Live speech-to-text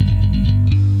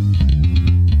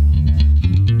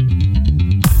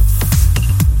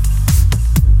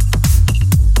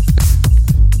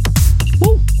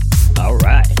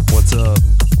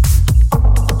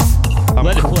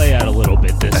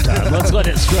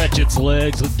stretch its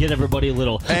legs, get everybody a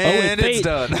little. And it's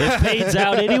done. It fades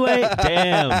out anyway.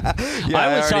 Damn. Yeah, I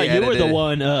always thought you were the edited it.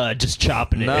 one just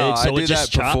chopping it. No, so I do it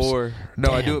just that chops. before.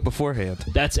 No, I Damn. do it beforehand.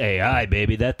 That's AI,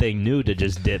 baby. That thing knew to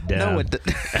just dip down. No, it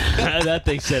didn't. That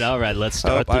thing said, all right, let's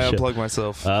start the I show. unplugged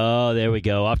myself. Oh, there we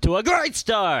go. Off to a great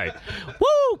start.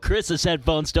 Woo! Chris's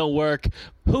headphones don't work.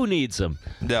 Who needs them?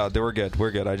 No, they were good.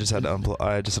 We're good. I just had to unplug.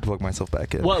 I just had to plug myself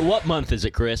back in. What month is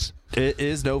it, Chris? It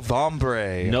is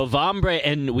November. November,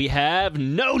 and we have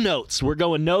no notes. We're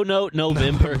going no note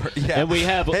November. Yeah. And we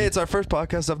have... Hey, it's our first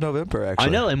podcast of November, actually. I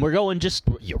know, and we're going just...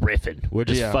 You're riffing. We're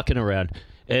just fucking around.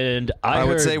 And I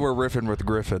would heard- say we're riffing with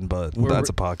Griffin, but that's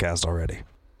a podcast already.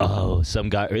 Oh, some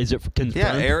guy... Is it confirmed?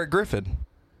 Yeah, Eric Griffin.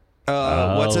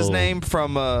 What's his name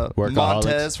from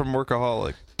Montez from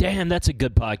Workaholic? Damn, that's a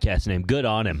good podcast name. Good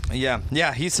on him. Yeah,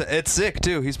 it's sick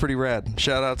too. He's pretty rad.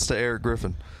 Shout outs to Eric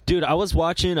Griffin. Dude, I was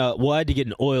watching. I had to get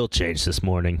an oil change this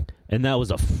morning, and that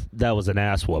was an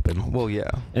ass whooping. Well, yeah.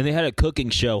 And they had a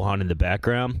cooking show on in the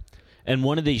background, and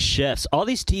one of these chefs, all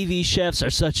these TV chefs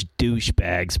are such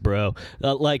douchebags, bro.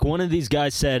 Like one of these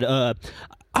guys said, I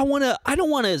don't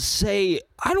want to say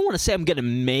I'm gonna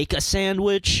make a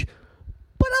sandwich,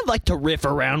 but I'd like to riff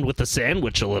around with the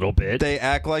sandwich a little bit. They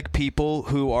act like people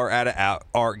who are at an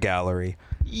art gallery.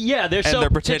 Yeah, they're and they're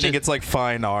pretending it's like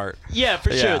fine art. Yeah,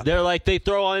 for sure. They're like, they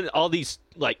throw on all these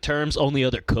like terms only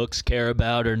other cooks care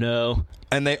about or know.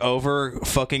 And they over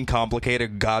fucking complicate a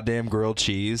goddamn grilled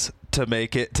cheese to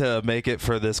make it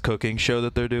for this cooking show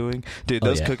that they're doing. Dude,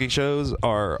 those cooking shows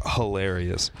are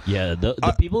hilarious. Yeah,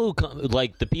 the people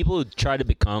who try to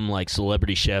become like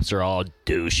celebrity chefs are all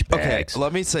douchebags. Okay,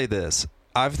 let me say this.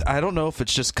 I don't know if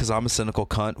it's just because I'm a cynical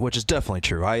cunt, which is definitely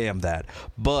true. I am that.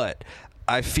 But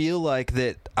I feel like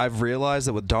that I've realized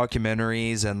that with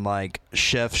documentaries and like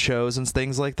chef shows and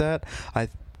things like that, I'm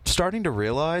starting to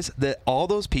realize that all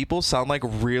those people sound like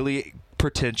really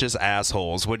pretentious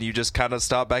assholes when you just kind of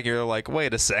stop back and you're like,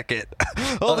 wait a second.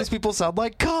 All these people sound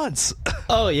like cunts.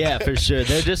 Oh, yeah, for sure.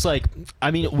 They're just like, I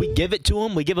mean, we give it to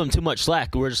them. We give them too much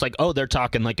slack. We're just like, oh, they're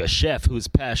talking like a chef who's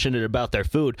passionate about their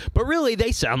food. But really,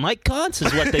 they sound like cunts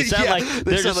is what they sound like.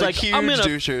 They're just like huge I'm going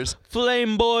douchers.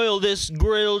 Flame boil this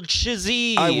grilled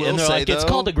cheesy. I will and they're say, like, it's though-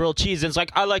 called a grilled cheese. And it's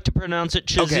like, I like to pronounce it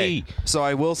cheesy. Okay, so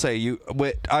I will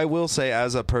say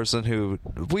as a person who,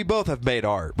 we both have made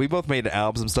art. We both made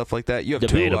albums and stuff like that. You have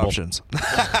Debatable. two options.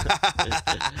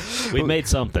 We made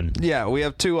something. Yeah, we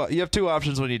have two. You have two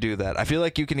options when you do that. I feel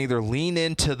like you can either lean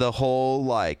into the whole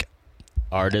like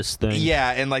Artist thing.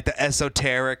 yeah, and like the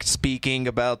esoteric speaking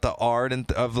about the art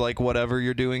and of like whatever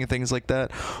you're doing and things like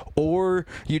that, or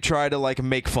you try to like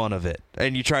make fun of it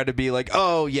and you try to be like,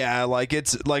 oh yeah, like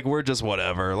it's like we're just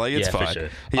whatever, like it's fine. For sure.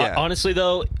 Yeah, Honestly,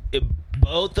 though,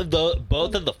 both of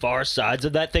the far sides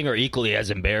of that thing are equally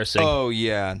as embarrassing. oh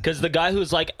yeah. Because the guy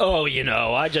who's like, oh,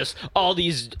 all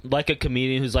these, like a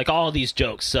comedian who's like, all these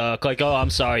jokes suck. Like, oh, I'm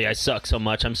sorry, I suck so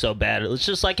much, I'm so bad. It's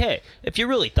just like, hey, if you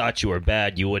really thought you were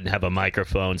bad, you wouldn't have a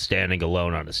microphone standing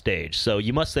alone on a stage. So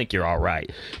you must think you're all right.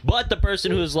 But the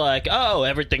person who's like, oh,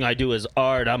 everything I do is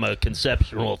art, I'm a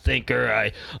conceptual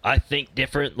thinker, I think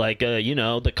different, like,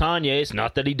 the Kanye's,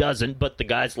 not that he doesn't, but the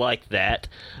guys like that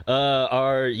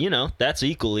are, that's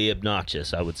equally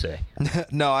obnoxious, I would say.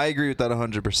 No, I agree with that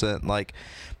 100%. Like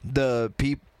the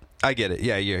people, I get it.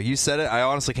 Yeah, you said it. I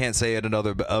honestly can't say it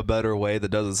a better way that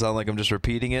doesn't sound like I'm just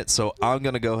repeating it. So I'm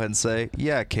gonna go ahead and say,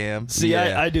 yeah, Cam. See,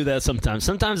 yeah. I do that sometimes.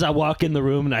 Sometimes I walk in the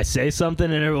room and I say something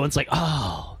and everyone's like,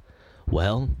 oh,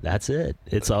 well, that's it.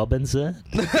 It's all been said.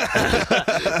 Play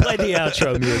the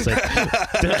outro music.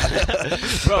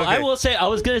 Bro, okay. I will say, I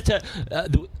was going to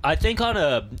I think on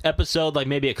a episode, like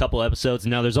maybe a couple episodes,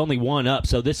 now there's only one up,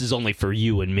 so this is only for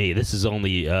you and me. This is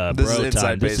only this bro is inside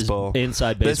time. baseball. This is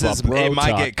inside baseball. It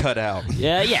might talk. get cut out.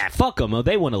 Yeah, fuck them.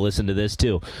 They want to listen to this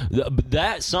too.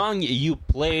 That song, you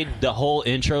played the whole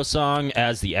intro song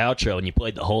as the outro, and you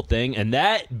played the whole thing, and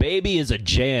that baby is a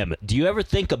jam. Do you ever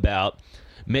think about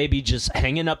maybe just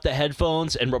hanging up the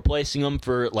headphones and replacing them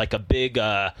for like a big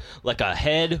like a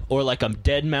head or like a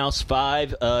Deadmau5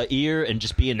 5 ear and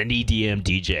just being an EDM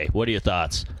DJ? What are your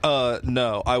thoughts?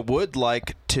 No, I would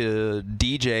like to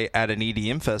DJ at an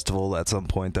EDM festival at some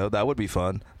point, though. That would be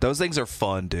fun. Those things are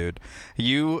fun, dude.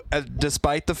 You,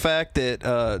 despite the fact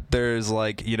that there's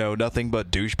like, nothing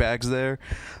but douchebags there,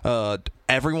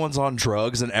 everyone's on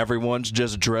drugs and everyone's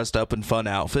just dressed up in fun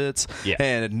outfits,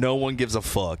 and no one gives a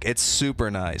fuck. It's super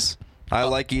nice. I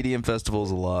like EDM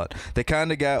festivals a lot. They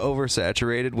kind of got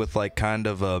oversaturated with like kind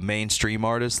of mainstream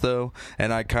artists, though,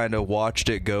 and I kind of watched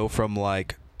it go from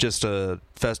like just a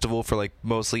festival for like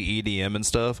mostly EDM and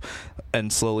stuff,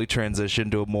 and slowly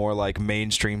transitioned to a more like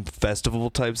mainstream festival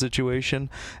type situation.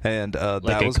 And like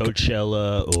that a was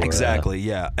Coachella or exactly,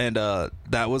 yeah. And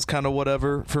that was kind of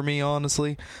whatever for me,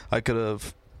 honestly. I could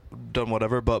have done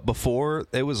whatever, but before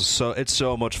it's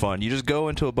so much fun. You just go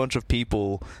into a bunch of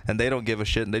people and they don't give a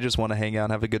shit and they just want to hang out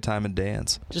and have a good time and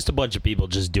dance. just a bunch of people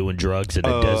just doing drugs in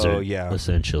a desert. Yeah,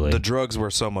 essentially. the drugs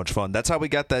were so much fun. That's how we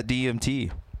got that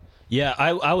DMT. Yeah,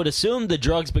 I would assume the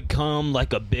drugs become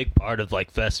like a big part of like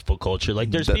festival culture.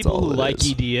 Like there's That's people all who it like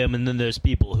is. EDM, and then there's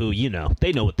people who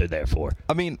they know what they're there for.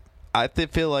 I mean,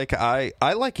 feel like I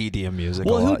like EDM music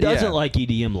Well, a who lot. doesn't Yeah. like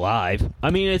EDM live?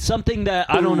 I mean, it's something that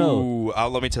I don't know. Ooh,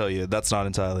 let me tell you, that's not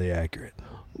entirely accurate.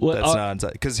 What, That's not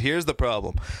entirely, because here's the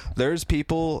problem. There's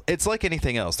people, it's like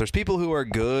anything else. There's people who are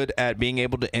good at being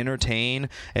able to entertain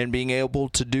and being able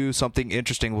to do something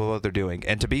interesting with what they're doing.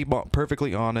 And to be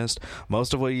perfectly honest,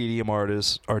 most of what EDM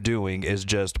artists are doing is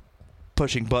just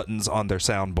pushing buttons on their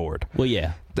soundboard. Well,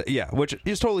 yeah. Yeah, which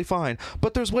is totally fine.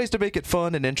 But there's ways to make it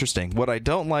fun and interesting. What I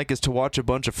don't like is to watch a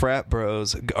bunch of frat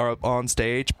bros are up on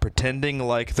stage pretending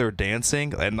like they're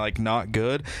dancing and like not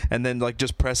good, and then like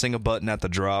just pressing a button at the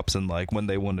drops and like when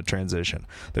they want to transition.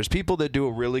 There's people that do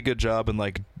a really good job and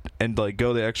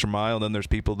go the extra mile, and then there's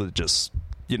people that just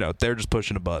they're just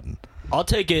pushing a button. I'll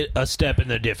take it a step in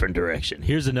a different direction.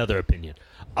 Here's another opinion.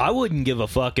 I wouldn't give a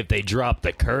fuck if they dropped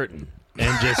the curtain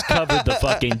and just covered the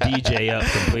fucking DJ up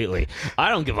completely. I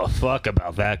don't give a fuck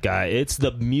about that guy. It's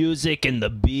the music and the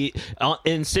beat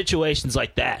in situations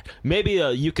like that. Maybe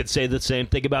you could say the same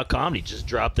thing about comedy. Just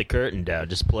drop the curtain down.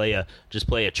 Just play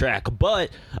a track.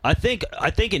 But I think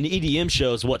in EDM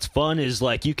shows, what's fun is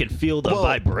like you can feel the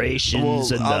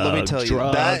vibrations and the let me tell you,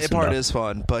 drugs that and part is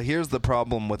fun. But here's the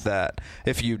problem with that: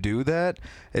 if you do that,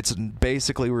 it's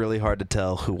basically really hard to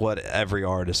tell what every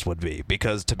artist would be,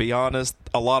 because to be honest,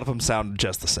 a lot of them sound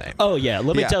just the same. Oh yeah,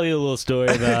 let me tell you a little story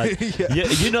about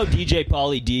you know DJ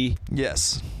Pauly D.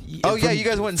 Yes. Oh yeah, you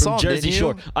guys went and saw him, Jersey didn't you?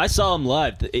 Shore. I saw him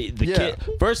live. The kid.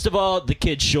 First of all, the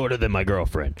kid's shorter than my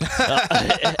girlfriend.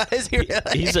 Is he really?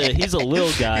 He's a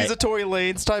little guy. He's a Tory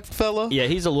Lanez type fella. Yeah,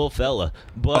 he's a little fella.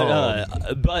 But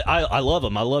I love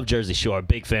him. I love Jersey Shore.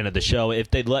 Big fan of the show.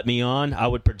 If they'd let me on, I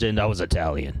would pretend I was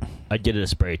Italian. I'd get it a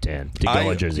spray tan to go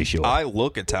on Jersey Shore. I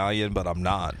look Italian, but I'm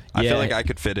not. I feel like I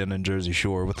could fit in Jersey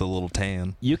Shore with a little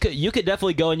tan. You could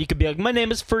definitely go and you could be like, my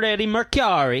name is Freddie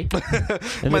Mercury.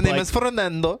 My name is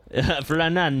Fernando.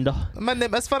 Fernando. My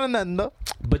name is Fernando.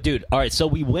 But dude, all right, so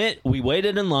we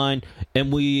waited in line,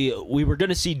 and we were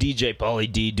gonna see DJ Pauly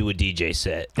D do a DJ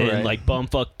set in like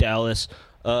bumfuck Dallas.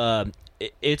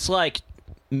 It's like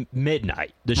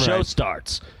midnight. The show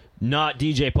starts. Not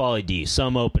DJ Pauly D,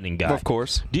 some opening guy. Of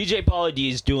course. DJ Pauly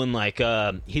D is doing like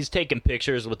he's taking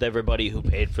pictures with everybody who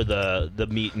paid for the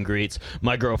meet and greets,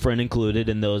 my girlfriend included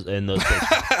in those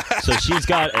pictures. So she's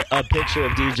got a picture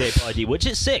of DJ Pauly D, which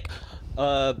is sick.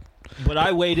 But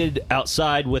I waited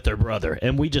outside with her brother,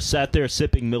 and we just sat there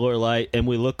sipping Miller Lite, and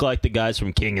we looked like the guys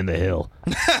from King in the Hill.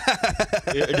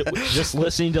 Just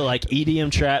listening to like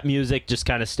EDM trap music, just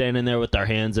kind of standing there with our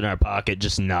hands in our pocket,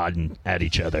 just nodding at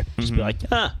each other. Just be like,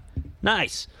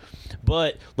 nice.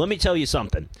 But let me tell you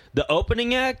something. The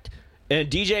opening act and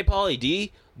DJ Pauly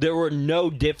D, there were no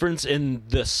difference in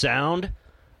the sound.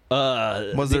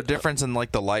 Was there a difference in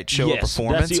like the light show or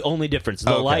performance? That's the only difference.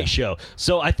 The light show.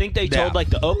 So I think they told like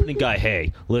the opening guy,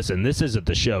 "Hey, listen, this isn't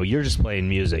the show. You're just playing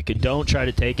music. Don't try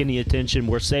to take any attention.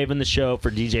 We're saving the show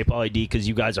for DJ Pauly D because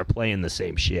you guys are playing the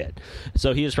same shit."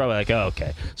 So he was probably like, "Oh,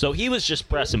 okay." So he was just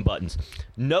pressing buttons.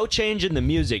 No change in the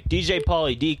music. DJ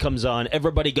Pauly D comes on.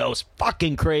 Everybody goes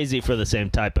fucking crazy for the same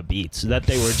type of beats that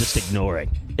they were just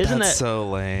ignoring. Isn't that so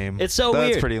lame? It's so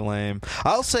weird. That's pretty lame.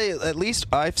 I'll say at least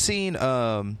I've seen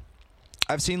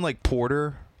like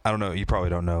Porter. I don't know. You probably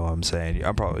don't know what I'm saying.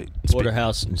 I'm probably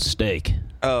Porterhouse and Steak.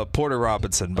 Porter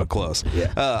Robinson, but close.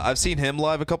 Yeah. I've seen him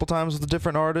live a couple times with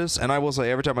different artists, and I will say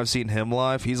every time I've seen him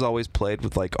live, he's always played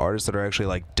with like artists that are actually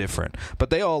like different. But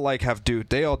they all like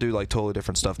they all do like totally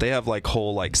different stuff. They have like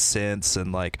whole like synths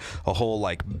and like a whole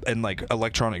like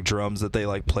electronic drums that they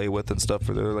like play with and stuff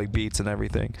for their like beats and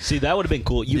everything. See, that would have been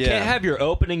cool. You can't have your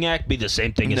opening act be the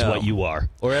same thing as what you are,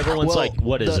 or everyone's like,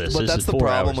 "What is this?" But this that's is the 4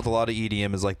 problem hours. with a lot of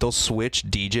EDM is like they'll switch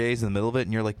DJs in the middle of it,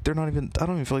 and you're like, they're not even. I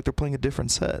don't even feel like they're playing a different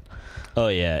set. Oh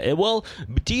yeah, well,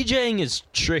 DJing is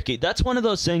tricky. That's one of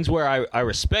those things where I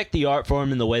respect the art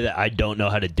form in the way that I don't know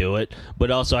how to do it,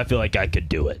 but also I feel like I could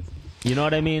do it. You know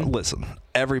what I mean? Listen,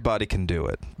 everybody can do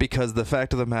it, because the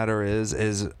fact of the matter is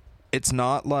it's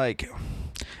not like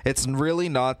it's really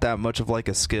not that much of like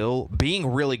a skill.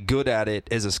 Being really good at it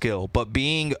is a skill, but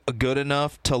being good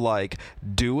enough to like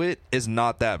do it is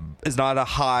not a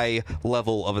high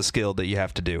level of a skill that you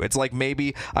have to do. It's like,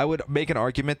 maybe I would make an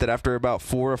argument that after about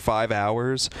 4 or 5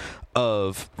 hours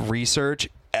of research,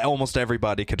 almost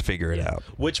everybody could figure it out.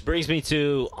 Which brings me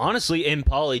to, honestly, in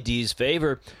Pauly D's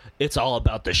favor, it's all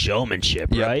about the showmanship,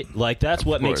 Yep. right? Like, that's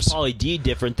what makes Pauly D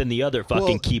different than the other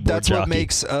fucking keyboard that's jockey. what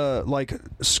makes like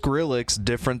Skrillex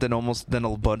different than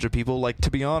a bunch of people. Like,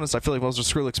 to be honest, I feel like most of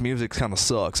Skrillex music kind of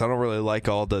sucks. I don't really like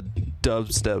all the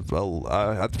dubstep.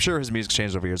 I'm sure his music's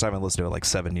changed over years. I haven't listened to it in like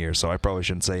 7 years, so I probably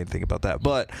shouldn't say anything about that.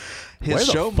 But Where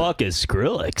the fuck is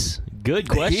Skrillex? Good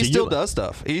question. He still does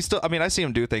stuff. I mean, I see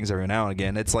him do things every now and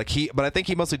again. It's like but I think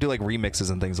he mostly do like remixes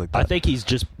and things like that. I think he's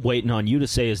just waiting on you to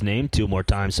say his name 2 more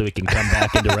times so he can come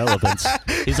back into relevance.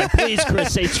 He's like, please,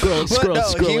 Chris, say Skrillex,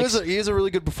 Skrillex. He was a really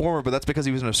good performer, but that's because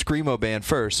he was in a Screamo band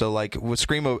first. So like with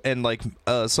Screamo, and like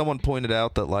someone pointed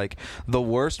out that like the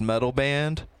worst metal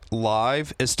band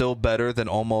live is still better than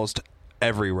almost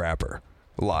every rapper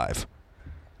live.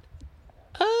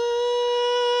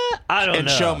 I don't know. And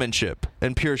showmanship,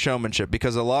 and pure showmanship,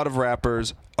 because a lot of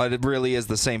rappers, it really is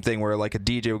the same thing where like a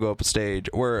DJ will go up a stage,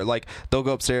 where like they'll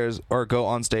go upstairs or go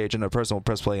on stage and a person will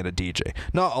press play and a DJ.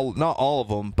 Not all of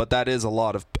them, but that is a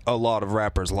lot of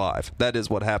rappers live. That is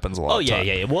what happens a lot. Oh yeah,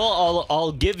 yeah. Well,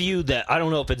 I'll give you that. I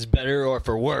don't know if it's better or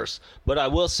for worse, but I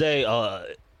will say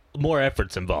more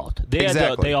effort's involved. They all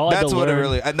had to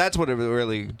learn. That's what it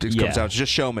really comes down to.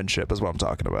 Just showmanship is what I'm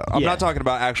talking about. I'm not talking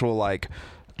about actual like.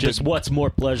 Just what's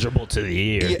more pleasurable to the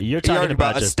ear. You're talking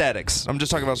about aesthetics. I'm just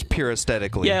talking about pure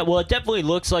aesthetically. Yeah, well, it definitely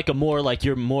looks like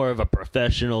you're more of a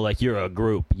professional, like you're a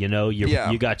group, you know?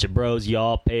 You got your bros, you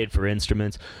all paid for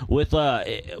instruments. With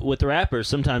rappers,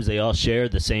 sometimes they all share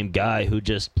the same guy who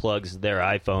just plugs their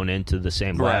iPhone into the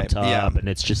same laptop, and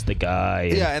it's just the guy.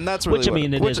 And that's really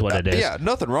it is what it is. Yeah,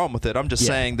 nothing wrong with it. I'm just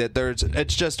saying that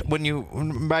it's just when you,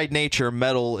 by nature,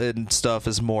 metal and stuff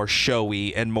is more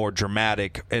showy and more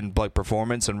dramatic in like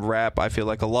performance. And rap, I feel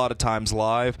like a lot of times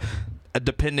live,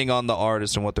 depending on the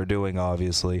artist and what they're doing,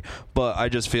 obviously, but I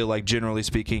just feel like generally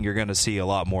speaking, you're going to see a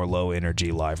lot more low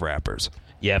energy live rappers.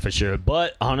 Yeah, for sure.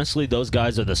 But honestly, those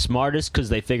guys are the smartest because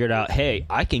they figured out, hey,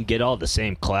 I can get all the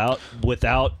same clout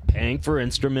without paying for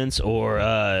instruments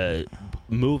or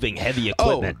moving heavy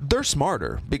equipment. Oh, they're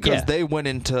smarter because they went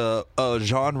into a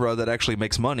genre that actually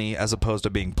makes money as opposed to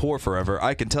being poor forever.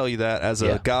 I can tell you that as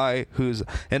a guy who's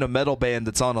in a metal band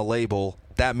that's on a label,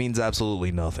 that means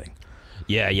absolutely nothing.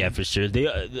 Yeah, for sure.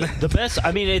 The best.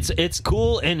 I mean, it's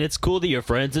cool, and it's cool to your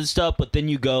friends and stuff. But then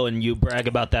you go and you brag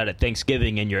about that at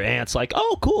Thanksgiving, and your aunt's like,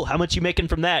 "Oh, cool. How much you making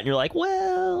from that?" And you're like,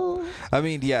 "Well." I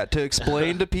mean, yeah. To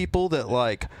explain to people that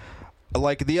like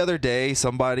the other day,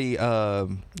 somebody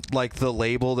like the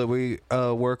label that we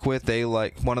work with, they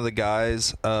like one of the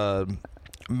guys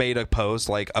made a post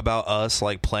like about us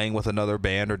like playing with another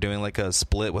band or doing like a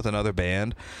split with another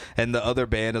band, and the other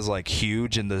band is like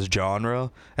huge in this genre,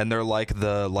 and they're like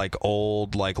the like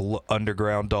old like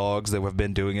underground dogs that have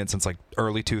been doing it since like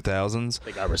early 2000s.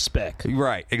 They got respect.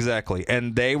 Right, exactly.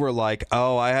 And they were like,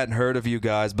 "Oh, I hadn't heard of you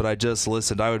guys, but I just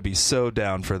listened. I would be so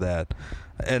down for that."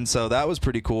 And so that was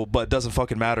pretty cool, but it doesn't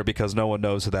fucking matter because no one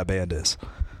knows who that band is.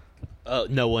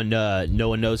 No one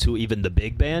knows who even the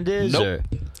big band is? Nope.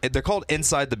 They're called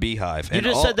Inside the Beehive. You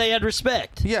just said they had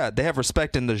respect. Yeah, they have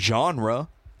respect in the genre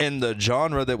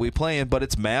that we play in, but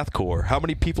it's mathcore. How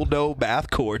many people know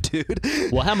mathcore,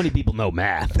 dude? Well, how many people know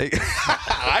math?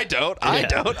 I don't. I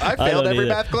failed every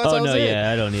math class I was in.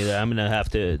 I don't either. I'm gonna have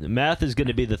to. Math is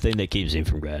gonna be the thing that keeps me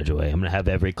from graduating. I'm gonna have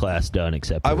every class done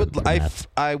except for math.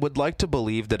 I would like to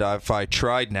believe that if I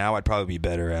tried now, I'd probably be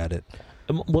better at it.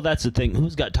 Well, that's the thing.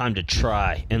 Who's got time to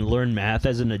try and learn math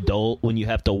as an adult when you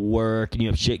have to work and you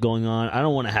have shit going on? I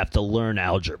don't want to have to learn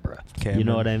algebra. Cameron, you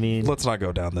know what I mean? Let's not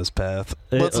go down this path.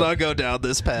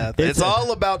 It's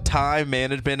all about time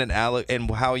management and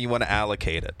how you want to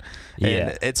allocate it.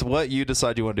 And it's what you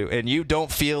decide you want to do. And you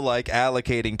don't feel like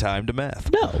allocating time to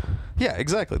math. No. Yeah,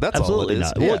 exactly. That's absolutely all it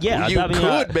is. Not. Well, yeah, you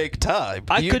could make time.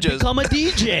 I could become a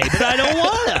DJ, but I don't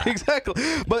want to. Exactly.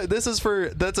 But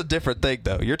that's a different thing,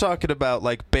 though. You're talking about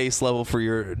like base level for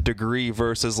your degree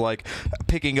versus like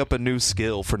picking up a new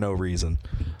skill for no reason.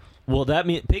 Well, that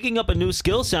means picking up a new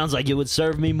skill sounds like it would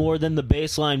serve me more than the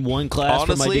baseline one class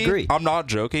for my degree. I'm not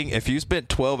joking. If you spent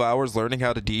 12 hours learning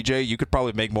how to DJ, you could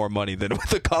probably make more money than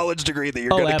with a college degree that you're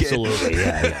going to get. Oh, absolutely.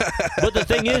 Yeah. But the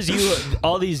thing is,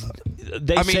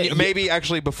 maybe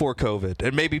actually before COVID,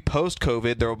 and maybe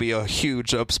post-COVID, there will be a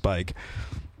huge up spike.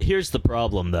 here's the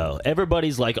problem, though.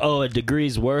 Everybody's like, oh, a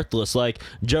degree's worthless. Like,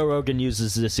 Joe Rogan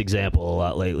uses this example a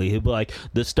lot lately. He'll be like,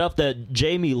 the stuff that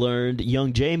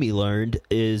young Jamie learned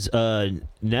is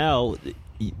now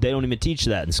they don't even teach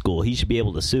that in school. He should be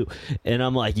able to sue. And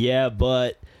I'm like, yeah,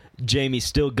 but Jamie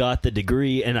still got the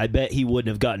degree, and I bet he wouldn't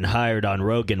have gotten hired on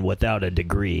Rogan without a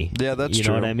degree. Yeah, that's true. You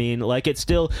know what I mean? Like, it's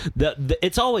still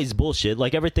it's always bullshit.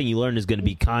 Like, everything you learn is going to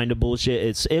be kind of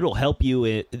bullshit. It'll help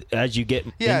you as you get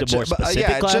into more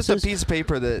specific classes. It's just a piece of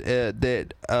paper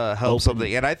that helps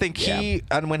something. And I think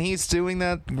and when he's doing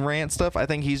that rant stuff, I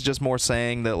think he's just more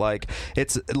saying that, like,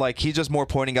 it's like he's just more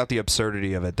pointing out the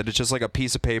absurdity of it. That it's just like a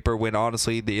piece of paper when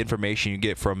honestly the information you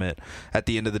get from it at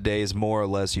the end of the day is more or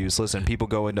less useless, and people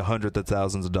go into hundreds of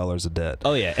thousands of dollars of debt.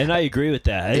 Oh yeah, and I agree with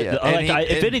that. Yeah.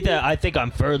 If anything, I think I'm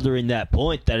furthering that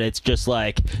point that it's just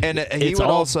like. And he would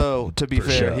also, to be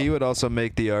fair, he would also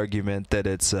make the argument that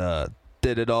it's that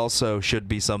it also should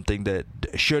be something that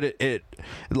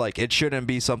it shouldn't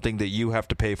be something that you have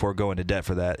to pay for, go into debt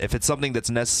for that. If it's something that's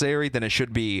necessary, then it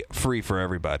should be free for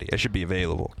everybody. It should be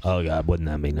available. Oh God, wouldn't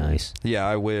that be nice? Yeah,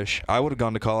 I wish I would have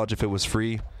gone to college if it was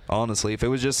free. Honestly, if it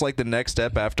was just like the next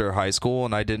step after high school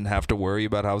and I didn't have to worry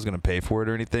about how I was going to pay for it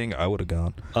or anything, I would have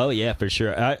gone. Oh, yeah, for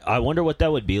sure. I wonder what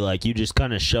that would be like. You just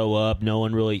kind of show up. No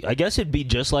one really... I guess it'd be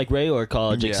just like regular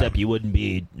college, except you wouldn't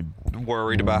be...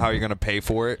 worried about how you're going to pay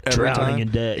for it every drowning time. In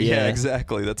debt, yeah,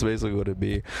 exactly. That's basically what it'd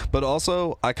be. But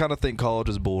also, I kind of think college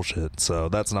is bullshit, so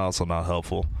that's also not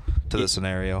helpful to the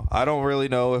scenario. I don't really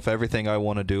know if everything I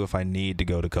want to do, if I need to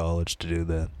go to college to do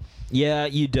that. Yeah,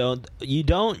 you don't,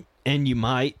 and you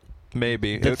might.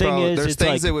 Maybe. The thing is, there's it's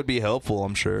things like, that would be helpful,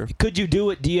 I'm sure. Could you do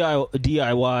it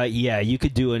DIY? Yeah, you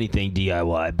could do anything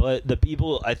DIY. But the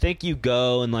people, I think you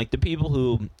go, and like the people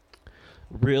who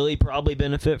really probably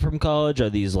benefit from college are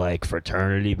these like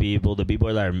fraternity people, the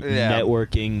people that are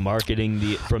networking, marketing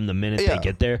from the minute they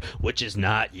get there, which is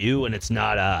not you and it's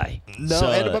not I. No,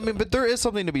 so, but there is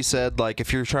something to be said, like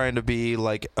if you're trying to be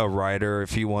like a writer,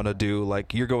 if you want to do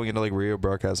like you're going into like radio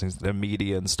broadcasting and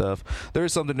media and stuff, there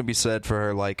is something to be said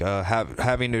for like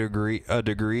having a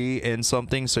degree in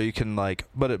something so you can like,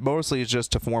 but it mostly is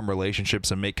just to form relationships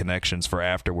and make connections for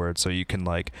afterwards, so you can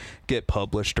like get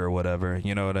published or whatever.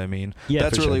 You know what I mean? Yeah.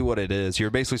 That's really what it is.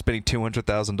 You're basically spending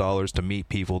 $200,000 to meet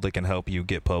people that can help you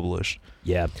get published.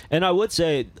 Yeah, and I would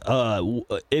say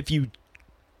if you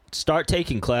start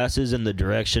taking classes in the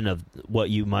direction of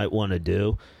what you might want to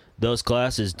do, those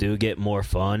classes do get more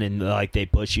fun, and like they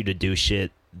push you to do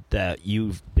shit that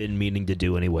you've been meaning to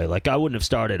do anyway. Like I wouldn't have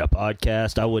started a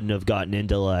podcast. I wouldn't have gotten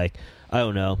into like, I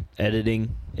don't know,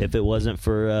 editing if it wasn't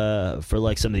for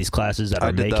like some of these classes that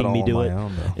are making me do it.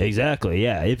 Exactly,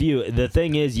 yeah. The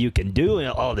thing is, you can do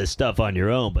all this stuff on your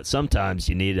own, but sometimes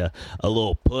you need a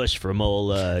little push from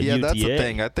old UTA. That's the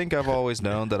thing. I think I've always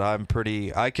known that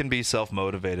I can be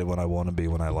self-motivated when I want to be,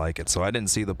 when I like it. So I didn't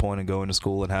see the point in going to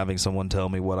school and having someone tell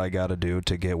me what I got to do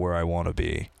to get where I want to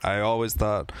be. I always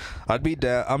thought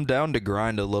I'm down to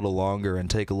grind a little longer and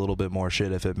take a little bit more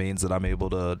shit if it means that I'm able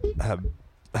to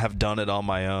have done it on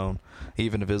my own,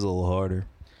 even if it's a little harder.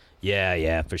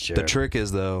 Yeah, for sure. The trick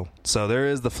is, though, so there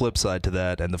is the flip side to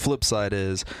that, and the flip side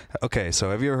is, okay,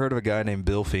 so have you ever heard of a guy named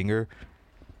Bill Finger?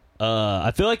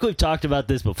 I feel like we've talked about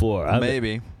this before.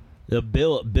 Maybe. The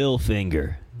Bill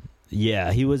Finger.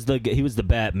 Yeah, he was the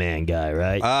Batman guy,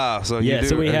 right? So you do.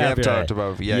 So we have talked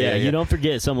about. Yeah. You don't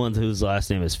forget someone whose last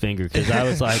name is Finger, because I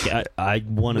was like, I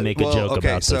want to make a joke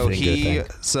about the Finger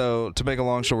thing. So to make a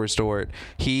long story short,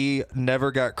 he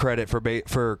never got credit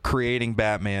for creating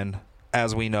Batman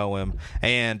as we know him,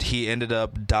 and he ended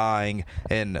up dying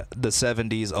in the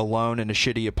 70s alone in a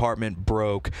shitty apartment,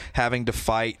 broke, having to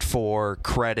fight for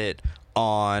credit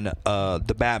on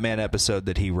the Batman episode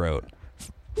that he wrote.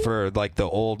 For like the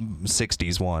old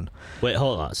 60s one. Wait,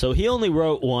 hold on. So he only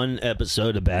wrote one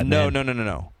episode of Batman?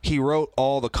 No. He wrote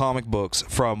all the comic books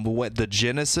from the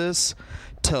Genesis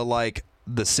to like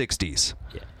the 60s.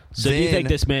 Yeah. So do you think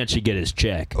this man should get his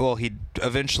check? Well, he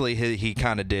eventually he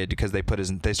kind of did, because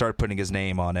they started putting his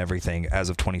name on everything as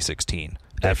of 2016.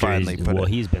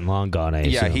 He's been long gone.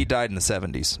 Yeah, he died in the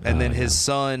 70s, and then his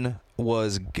son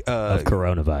was of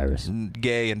coronavirus,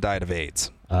 gay, and died of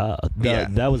AIDS.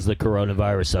 That was the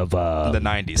coronavirus of the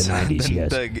 90s. The 90s,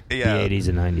 yes. The 80s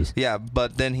and 90s. Yeah,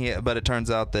 but it turns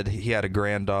out that he had a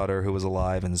granddaughter who was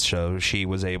alive, and so she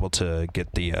was able to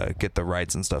get the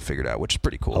rights and stuff figured out, which is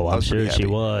pretty cool. Oh, I'm sure she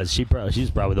was. She's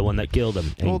probably the one that killed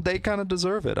him. Well, they kind of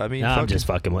deserve it. I mean, I'm just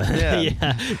fucking with.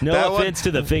 Yeah. No offense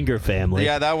to the Finger family.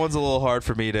 Yeah, that one's a little hard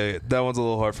for me to. That one's a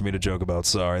little hard for me to joke about.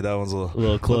 Sorry, that one's a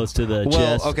little close to the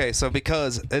chest. Well, okay, so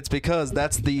because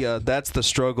that's the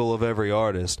struggle of every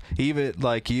artist. Even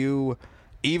like you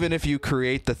even if you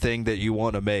create the thing that you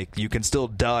want to make, you can still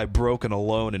die broke and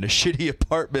alone in a shitty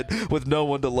apartment with no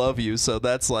one to love you. So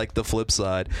that's like the flip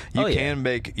side. You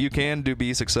can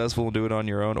be successful and do it on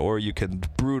your own, or you can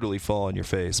brutally fall on your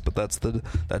face. But that's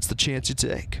the chance you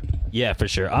take. Yeah, for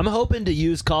sure. I'm hoping to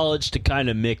use college to kind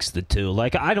of mix the two.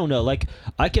 Like, I don't know. Like,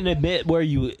 I can admit where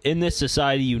you, in this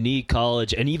society, you need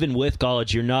college, and even with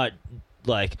college, you're not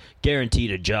like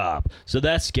guaranteed a job, so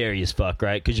that's scary as fuck,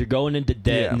 right? Because you're going into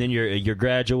debt, and then you're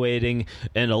graduating,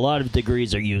 and a lot of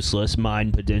degrees are useless.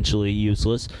 Mine potentially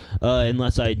useless,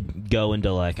 unless I go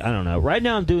into, like, I don't know. Right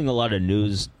now I'm doing a lot of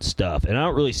news stuff, and I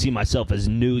don't really see myself as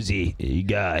news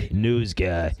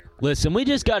guy. Listen, we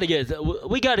just got to get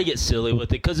silly with it,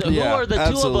 because who are the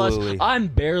two of us? I'm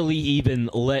barely even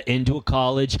let into a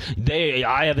college.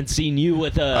 I haven't seen you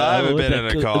with I haven't been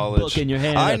in a college book in your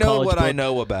hand. I know what I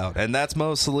know about, and that's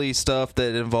mostly stuff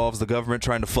that involves the government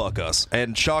trying to fuck us.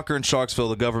 And shocker in Sharksville,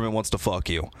 the government wants to fuck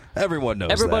you. Everyone knows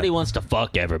Everybody that. wants to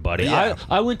fuck everybody. Yeah.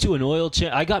 I went to an oil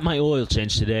change. I got my oil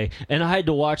change today, and I had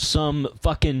to watch some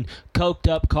fucking coked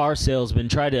up car salesman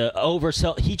try to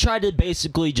oversell. He tried to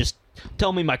basically just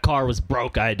tell me my car was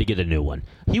broke. I had to get a new one.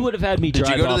 He would have had me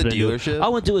drive off. Did you go to the dealership? I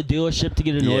went to a dealership to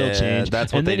get an oil change.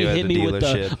 That's what and they then do he at hit the me with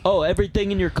dealership.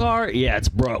 everything in your car? Yeah, it's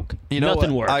broke.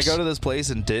 Nothing works. I go to this place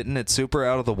in Denton. It's super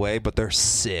out of the way, but they're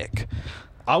sick.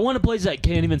 I want a place that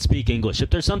can't even speak English.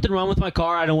 If there's something wrong with my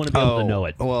car, I don't want to be able to know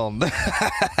it. Well,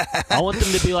 I want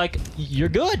them to be like, "You're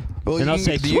good," and I'll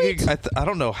say, "Sweet." I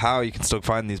don't know how you can still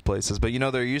find these places, but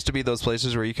there used to be those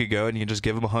places where you could go and you can just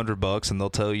give them $100 and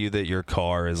they'll tell you that your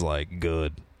car is like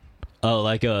good. Oh,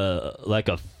 like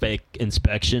a fake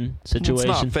inspection situation?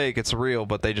 It's not fake, it's real,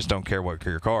 but they just don't care what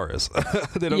your car is.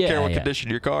 They don't care what condition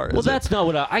your car is. Well, that's not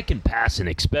what I can pass an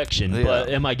inspection, but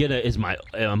am I gonna explode?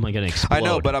 I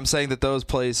know, but I'm saying that those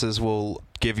places will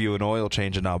give you an oil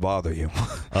change and not bother you.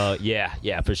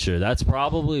 Yeah, for sure. That's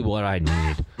probably what I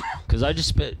need, because I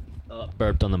just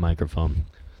burped on the microphone.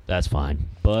 That's fine,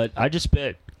 but I just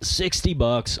spent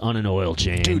 $60 on an oil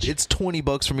change. Dude, it's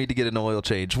 $20 for me to get an oil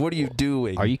change. What are you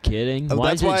doing? Are you kidding?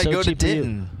 That's why I go to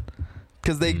Denton.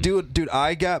 Because they do it. Dude,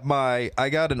 I got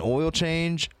an oil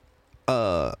change,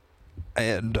 and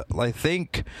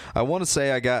I want to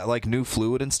say I got like new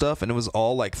fluid and stuff, and it was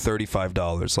all like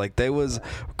 $35. Like, they was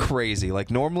crazy. Like,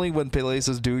 normally when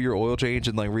places do your oil change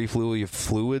and like refuel your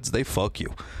fluids, they fuck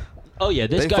you. Oh yeah,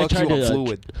 this guy tried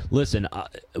to listen.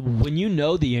 When you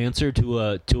know the answer to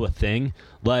a thing,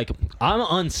 like, I'm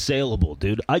unsaleable,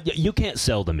 dude. You can't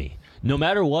sell to me. No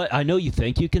matter what, I know you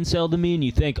think you can sell to me, and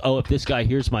you think, oh, if this guy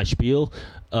hears my spiel,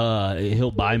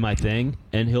 he'll buy my thing,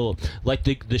 and he'll, like,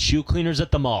 the shoe cleaners at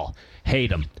the mall.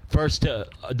 Hate them. First,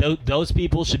 those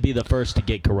people should be the first to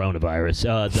get coronavirus,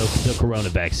 the corona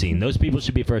vaccine. Those people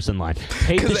should be first in line.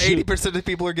 Because 80% of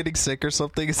people are getting sick or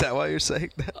something. Is that why you're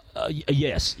saying that?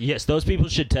 Yes. Those people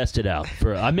should test it out.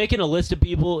 I'm making a list of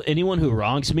people. Anyone who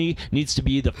wrongs me needs to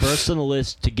be the first on the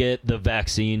list to get the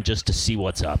vaccine, just to see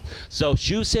what's up. So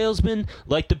shoe salesmen,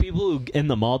 like the people who in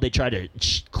the mall, they try to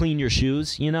clean your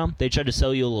shoes. They try to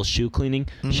sell you a little shoe cleaning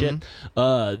shit.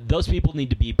 Those people need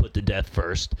to be put to death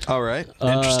first. All right.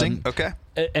 Interesting. Okay.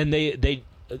 And they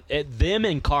them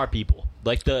and car people,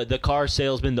 like the car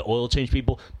salesmen, the oil change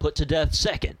people, put to death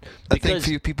second. I think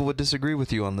few people would disagree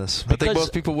with you on this. I think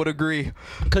most people would agree.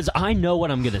 Because I know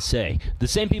what I'm going to say. The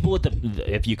same people with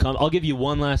if you come, I'll give you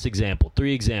one last example,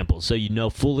 3 examples, so you know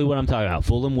fully what I'm talking about,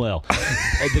 full and well.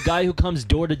 The guy who comes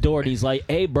door to door and he's like,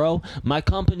 hey, bro, my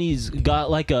company's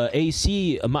got like I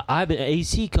have an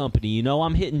AC company,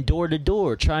 I'm hitting door to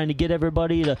door trying to get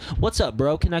everybody to, what's up,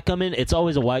 bro? Can I come in? It's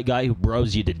always a white guy who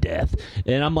bros you to death.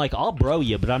 And I'm like, I'll bro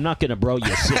you, but I'm not going to bro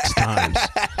you 6 times.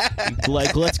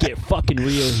 Like, let's get fucking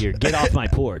real here. Get off my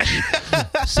porch.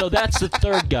 So that's the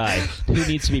third guy who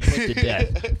needs to be put to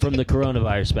death from the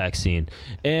coronavirus vaccine.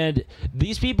 And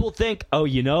these people think, oh,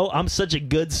 I'm such a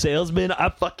good salesman. I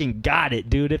fucking got it,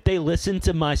 dude. If they listen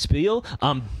to my spiel,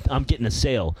 I'm getting a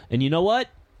sale. And you know what?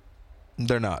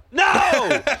 They're not. No!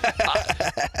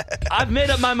 I've made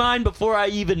up my mind before I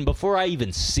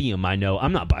even see them. I know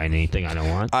I'm not buying anything I don't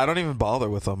want. I don't even bother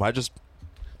with them. I just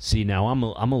see, now I'm a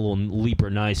little leaper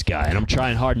nice guy, and I'm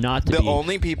trying hard not to be. The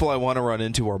only people I want to run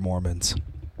into are Mormons.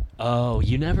 Oh,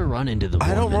 you never run into the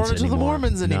Mormons. I don't run into the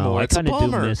Mormons anymore. No, it's I kind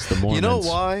of do miss the Mormons. You know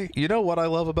why? You know what I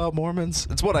love about Mormons?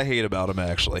 It's what I hate about them,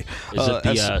 actually. Is it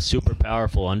the super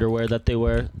powerful underwear that they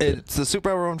wear? It's the super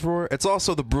powerful underwear. It's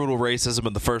also the brutal racism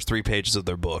in the first 3 pages of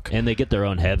their book. And they get their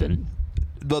own heaven.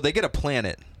 Well, they get a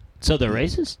planet. So they're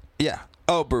racist? Yeah.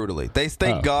 Oh, brutally. They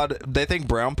think God. They think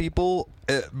brown people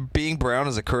being brown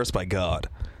is a curse by God.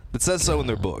 It says so in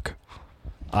their book.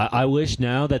 I wish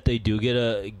now that they do get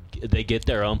they get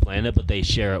their own planet, but they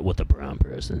share it with a brown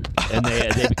person, and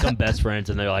they become best friends,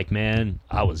 and they're like, man,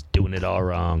 I was doing it all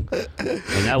wrong,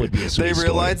 and that would be a sweet They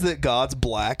realize that God's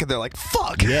black, and they're like,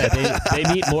 fuck. Yeah, they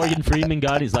meet Morgan Freeman.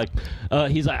 God, he's like,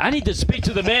 I need to speak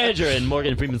to the manager, and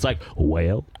Morgan Freeman's like,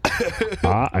 well,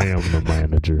 I am the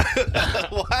manager.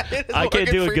 I can't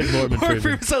do a good Morgan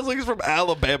Freeman. Sounds like he's from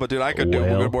Alabama, dude. I could do a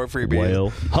good Morgan Freeman.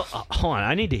 Well, hold on,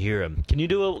 I need to hear him. Can you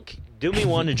do me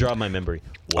one to draw my memory?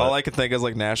 What? All I can think is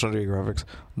like National Geographic's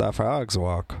The Frogs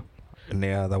Walk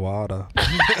Near the Water.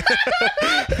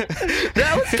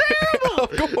 That was terrible.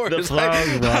 Of course. The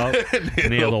frogs walk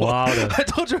near the water. I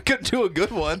told you I could do a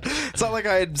good one. It's not like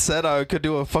I had said I could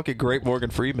do a fucking great Morgan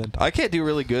Freeman. I can't do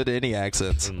really good any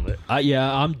accents.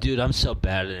 I'm so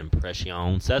bad at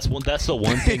impressions. That's the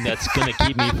one thing that's gonna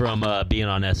keep me from being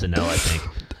on SNL, I think.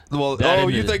 Well,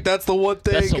 you think that's the one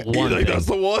thing? That's the one thing. That's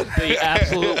the one? The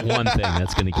absolute one thing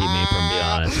that's going to keep me from being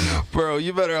on SNL. Bro,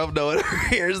 you better hope no one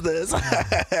hears this.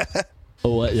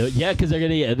 Yeah, because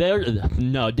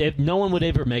no one would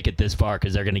ever make it this far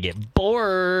because they're going to get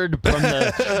bored from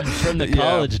the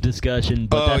college discussion.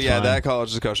 But that's fine. That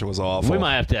college discussion was awful. We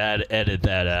might have to edit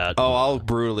that out. Oh, I'll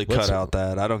brutally cut out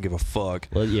that. I don't give a fuck.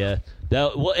 Well, yeah.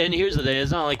 And here's the thing: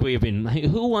 it's not like we've been.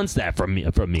 Who wants that from me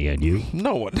and you?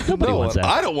 No one. Nobody wants that.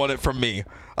 I don't want it from me.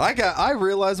 I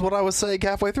realized what I was saying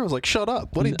halfway through. I was like, "Shut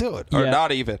up! What are you doing?" Or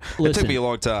not even. Listen, it took me a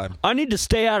long time. I need to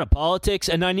stay out of politics,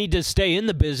 and I need to stay in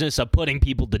the business of putting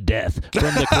people to death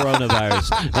from the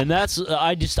coronavirus. And that's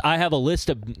I have a list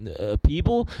of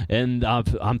people, and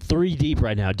I'm 3 deep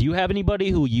right now. Do you have anybody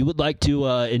who you would like to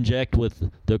inject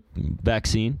with the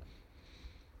vaccine?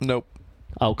 Nope.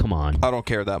 Oh, come on. I don't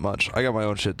care that much. I got my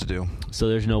own shit to do. So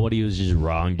there's nobody who's just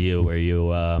wronged you where you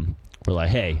were like,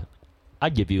 hey,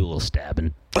 I'd give you a little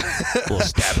stabbing. A little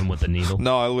stabbing with the needle.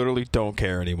 No, I literally don't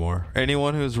care anymore.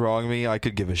 Anyone who's wronged me, I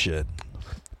could give a shit.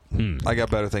 I got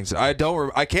better things. I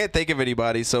can't think of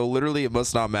anybody, so literally it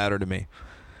must not matter to me.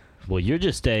 Well, you're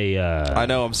just a... I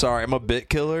know, I'm sorry. I'm a bit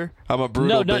killer. I'm a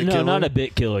brutal bit killer. No, not a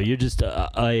bit killer. You're just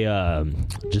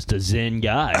just a zen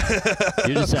guy.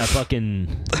 You're just a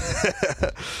fucking...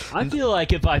 I feel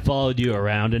like if I followed you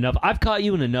around enough... I've caught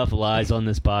you in enough lies on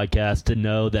this podcast to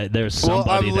know that there's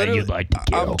somebody that you'd like to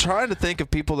kill. I'm trying to think of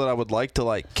people that I would like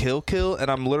to, kill, and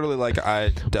I'm literally like,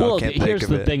 I can't think of it. Well, here's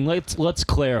the thing. Let's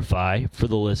clarify for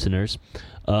the listeners.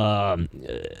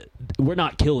 We're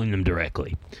not killing them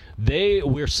directly.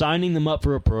 We're signing them up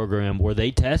for a program where they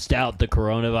test out the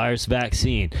coronavirus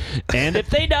vaccine, and if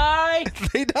they die,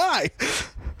 they die.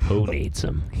 Who needs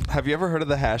them? Have you ever heard of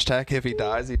the hashtag? If he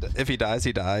dies,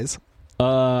 he dies.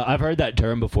 I've heard that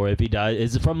term before. If he dies,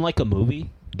 is it from like a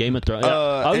movie? Game of Thrones.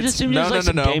 I would assume it's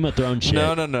some Game of Thrones shit.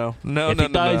 No. If he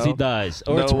dies, he dies.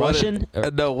 Or it's Russian?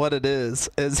 No, what it is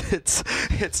it's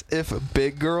if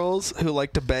big girls who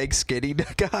like to bang skinny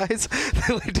guys,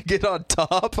 they like to get on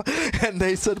top, and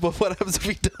they said, well, what happens if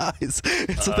he dies?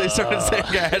 And so they started saying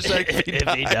hashtag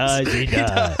if he dies, he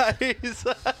dies.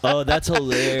 Oh, that's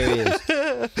hilarious.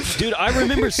 Dude, I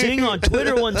remember seeing on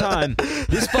Twitter one time,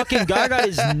 this fucking guy got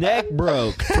his neck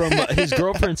broke from his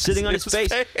girlfriend sitting on his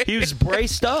face. He was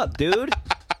braced up, dude.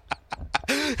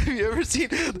 Have you ever seen?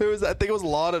 There was, I think it was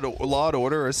Law and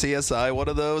Order or CSI, one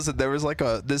of those, and there was like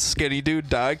this skinny dude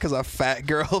died because a fat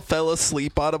girl fell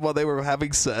asleep on him while they were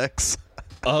having sex.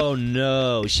 Oh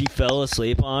no, she fell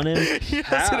asleep on him?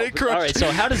 Yes, and it crushed. All right,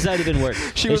 so how does that even work?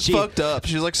 She was fucked up.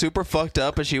 She was like super fucked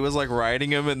up, and she was like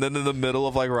riding him, and then in the middle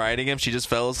of like riding him, she just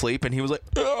fell asleep, and he was like,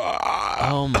 "Ugh."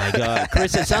 Oh my god,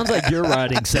 Chris! It sounds like you're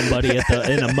riding somebody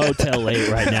in a Motel 8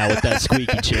 right now with that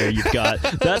squeaky chair you've got.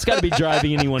 That's got to be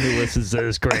driving anyone who listens to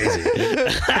this crazy.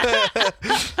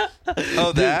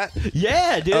 Oh, that?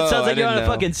 Yeah, dude. It sounds like you're on a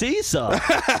fucking seesaw.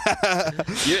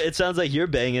 It sounds like you're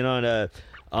banging on a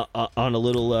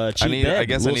little cheap bed. I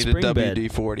guess I need a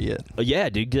WD-40 it. Oh, yeah,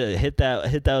 dude. Hit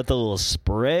that with a little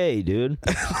spray, dude.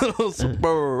 A little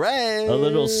spray. A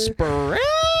little spray.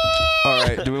 All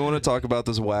right. Do we want to talk about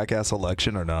this whack-ass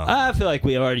election or not? I feel like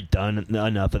we've already done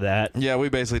enough of that. Yeah, we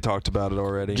basically talked about it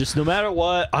already. Just no matter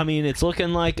what, I mean, it's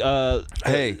looking like...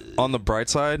 hey, on the bright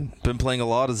side, been playing a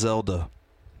lot of Zelda.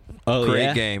 Oh,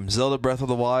 Great game. Zelda Breath of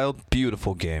the Wild,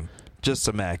 beautiful game. Just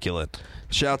immaculate.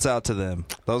 Shouts out to them.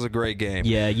 That was a great game.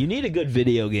 Yeah, you need a good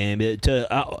video game to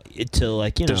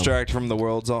like, you know, distract from the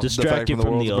world's distract you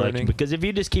from the election burning. Because if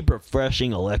you just keep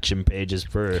refreshing election pages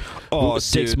for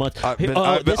 6 months, I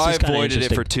avoided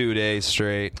it for 2 days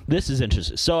straight. This is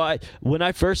interesting. So when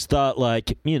I first thought,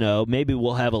 like, you know, maybe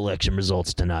we'll have election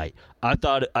results tonight, I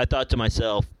thought to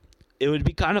myself, it would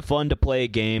be kind of fun to play a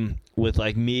game with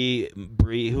like me,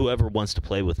 Bree, whoever wants to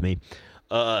play with me.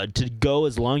 To go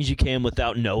as long as you can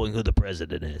without knowing who the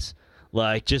president is.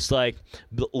 Like, just like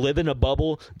live in a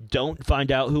bubble. Don't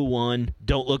find out who won.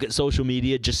 Don't look at social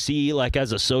media. Just see, like,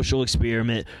 as a social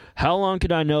experiment, how long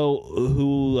can I know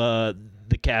who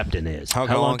the captain is? How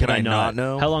long can I not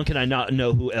know? How long can I not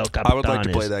know who El Capitan is? I would like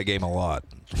to play that game a lot.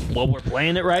 Well, we're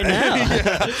playing it right now.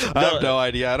 I have no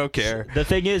idea. I don't care. The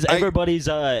thing is, everybody's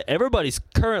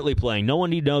currently playing. No one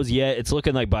knows yet. It's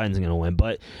looking like Biden's going to win.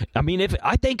 But I mean,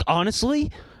 I think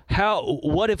honestly,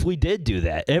 what if we did do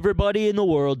that? Everybody in the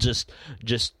world just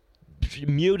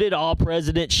muted all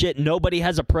president shit. Nobody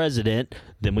has a president.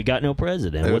 Then we got no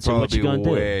president. What you gonna do?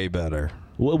 Way better.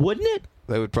 Wouldn't it?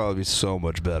 That would probably be so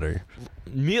much better.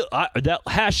 That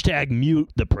hashtag mute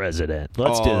the president.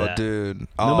 Let's do that, dude.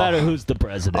 No matter who's the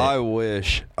president. I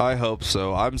wish. I hope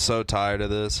so. I'm so tired of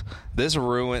this. This has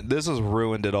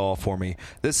ruined it all for me.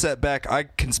 This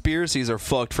setback. Conspiracies are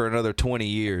fucked for another 20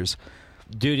 years.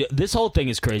 Dude, this whole thing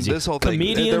is crazy. This whole thing,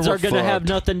 comedians are going to have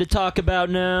nothing to talk about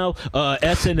now.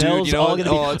 SNL's all going to be...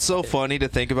 Oh, it's so funny to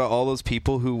think about all those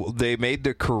people who they made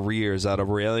their careers out of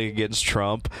railing against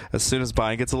Trump. As soon as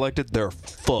Biden gets elected, they're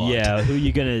fucked. Yeah, who are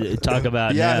you going to talk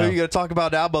about now? Who are you going to talk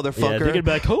about now, motherfucker? Yeah, they're going to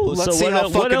be like, let's see how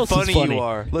fucking funny you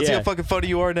are. Let's see how fucking funny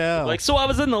you are now. Like, so I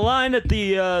was in the line at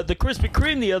the Krispy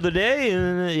Kreme the other day,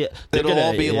 and it'll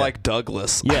all be like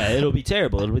Douglas. Yeah, it'll be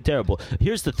terrible. It'll be terrible.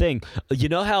 Here's the thing. You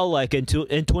know how, like,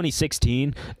 in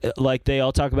 2016, like, they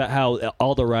all talk about how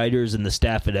all the writers and the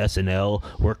staff at SNL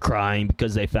were crying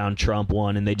because they found Trump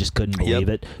won and they just couldn't believe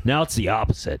it. Now it's the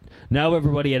opposite. Now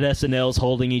everybody at SNL is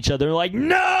holding each other like,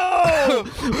 no!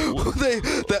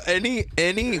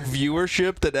 Any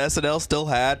viewership that SNL still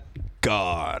had,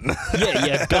 gone.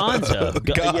 Gonzo.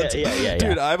 Yeah.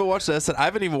 Dude, I haven't watched SNL. I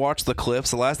haven't even watched the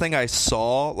clips. The last thing I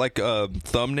saw, like a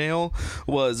thumbnail,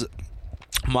 was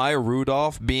Maya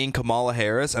Rudolph being Kamala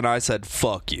Harris, and I said,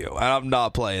 fuck you. And I'm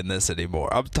not playing this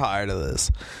anymore. I'm tired of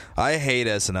this. I hate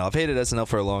SNL. I've hated SNL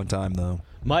for a long time, though.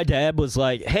 My dad was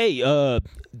like, hey,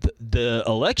 the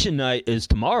election night is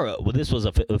tomorrow. Well, this was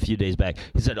a few days back.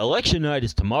 He said, election night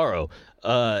is tomorrow.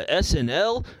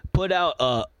 SNL put out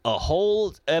a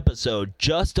whole episode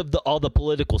just of all the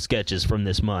political sketches from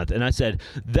this month. And I said,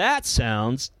 that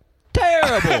sounds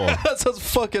terrible. That sounds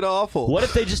fucking awful. What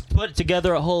if they just put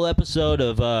together a whole episode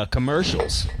of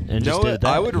commercials and just did that?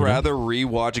 I would rather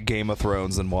rewatch Game of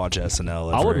Thrones than watch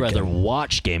SNL. I would rather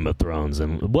watch Game of Thrones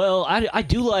than. Well, I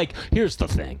do like. Here's the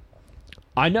thing.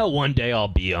 I know one day I'll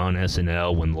be on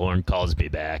SNL when Lauren calls me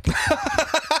back.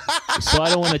 So I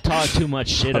don't want to talk too much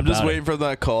shit about it. I'm just waiting for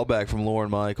that call back from Lorne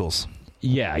Michaels.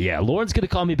 Yeah. Lauren's going to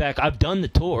call me back. I've done the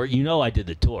tour. You know I did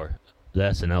the tour. The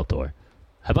SNL tour.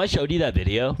 Have I showed you that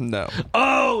video? No.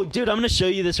 Oh, dude, I'm going to show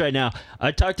you this right now.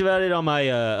 I talked about it on my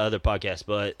other podcast,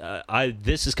 but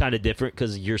this is kind of different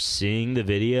because you're seeing the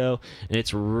video, and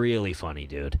it's really funny,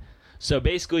 dude. So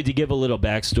basically, to give a little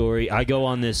backstory, I go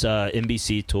on this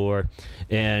NBC tour,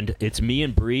 and it's me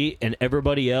and Bree, and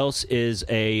everybody else is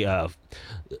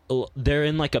they're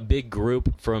in like a big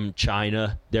group from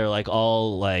China. They're like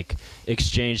all like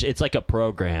exchange. It's like a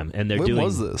program, and When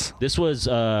was this? This was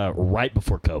right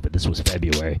before COVID. This was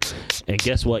February, and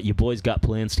guess what? You boys got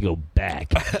plans to go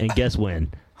back, and guess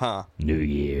when? Huh? New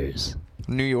Year's.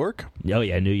 New York? Oh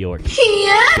yeah, New York.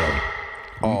 Yes. So,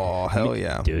 oh hell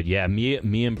yeah, dude. Yeah, me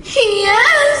and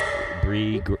Yes.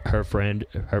 Bree, her friend,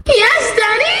 Yes,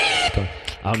 Daddy.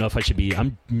 I don't know if I should be.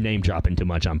 I'm name dropping too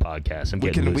much on podcasts.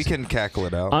 We can cackle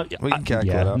it out. We can cackle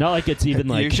it out. Not like it's even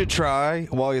like. You should try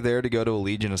while you're there to go to a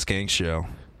Legion of Skanks show.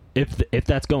 If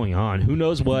that's going on, who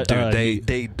knows what? Dude,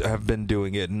 they have been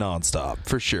doing it nonstop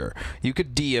for sure. You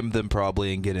could DM them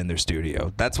probably and get in their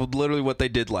studio. That's literally what they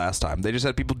did last time. They just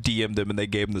had people DM them and they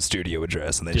gave them the studio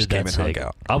address and they just came and hung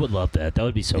out. I would love that. That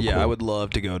would be so cool. Yeah, I would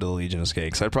love to go to the Legion of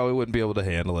Skanks. I probably wouldn't be able to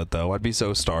handle it though. I'd be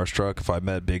so starstruck if I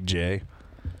met Big J.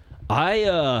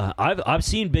 I've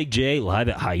seen Big J live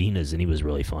at Hyenas and he was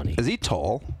really funny. Is he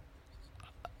tall?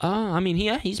 I mean,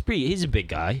 he's a big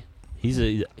guy.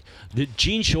 The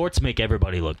jean shorts make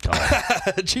everybody look tall.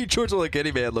 Jean shorts will make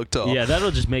any man look tall. Yeah,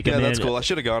 that'll just make a man. Yeah, that's cool. I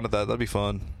should have gone to that. That'd be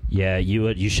fun. Yeah,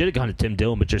 you should have gone to Tim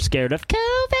Dillon, but you're scared of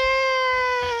COVID.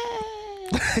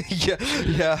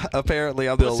 yeah. Apparently,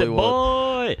 I'm the only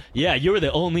one. Yeah, you were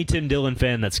the only Tim Dillon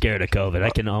fan that's scared of COVID.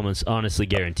 I can almost honestly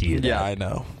guarantee you that. Yeah, I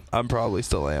know. I'm probably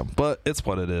still am, but it's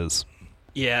what it is.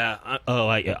 Yeah.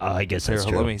 I guess that's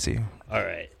true. Let me see. All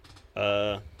right.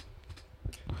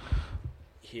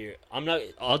 Here,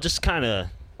 I'll just kind of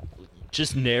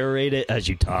just narrate it as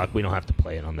you talk. We don't have to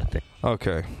play it on the thing.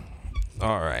 Okay.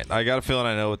 All right. I got a feeling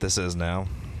I know what this is now.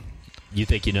 You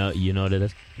think you know what it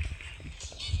is?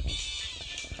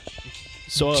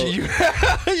 So you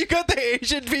got the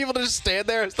Asian people to just stand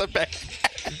there and stuff back.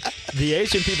 The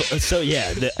Asian people. So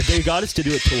yeah, they got us to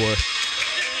do a tour.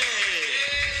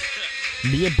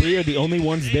 Me and Bree are the only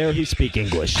ones there who speak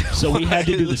English, so we had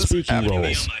to do the speaking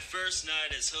roles. My first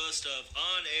night as host of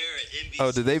On Air at NBC.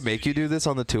 Oh, did they make you do this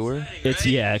on the tour? It's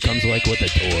it comes like with a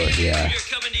tour. Yeah. We're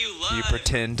coming to you live. You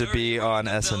pretend to be on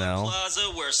SNL. Plaza,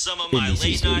 where some of my NBC late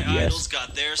night Studio, yes. idols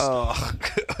got their start.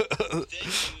 Oh,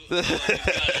 We've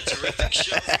got a terrific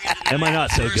show for you tonight. Am I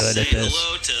not so First, good at say this?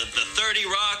 Hello to the 30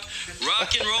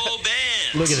 Rock and Roll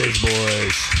Band. Look at these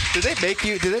boys. did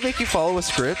they make you follow a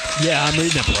script? Yeah, I'm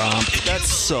reading a prompt. That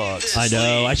sucks. I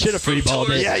know. I should have freeballed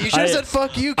it. Yeah, you should have I- said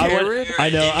 "fuck you, I Karen." went- I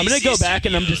know. I'm gonna go back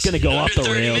and I'm just gonna go off the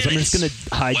rails. I'm just gonna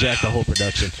hijack the whole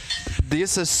production.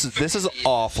 This is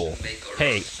awful.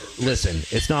 Hey, listen,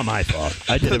 it's not my fault.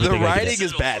 I did The everything I writing could.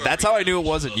 is bad. That's how I knew it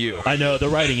wasn't you. I know the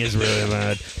writing is really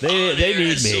bad. They On Air need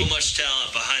has me. So much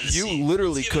talent behind the You scenes.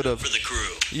 literally Let's give it could up have- for the crew.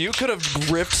 You could have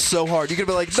riffed so hard. You could have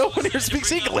been like, "No one here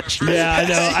speaks English." Yeah, I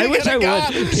know. I wish I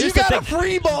would. You Here's the got a thing.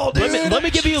 free ball, dude. Let me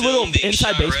give you a little Film being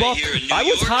inside shot right baseball. here in New I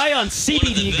was York. high on One of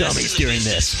CBD the best in gummies the during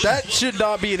business. this. That should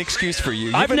not be an excuse for you.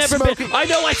 You've I've been never smoking. been. I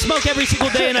know I smoke every single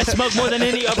day, and I smoke more than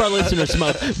any of our listeners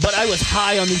smoke. But I was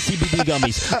high on these CBD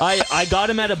gummies. I got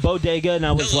them at a bodega, and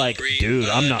I was Hello, like, Bree. dude,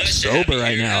 I'm not Nice to have sober you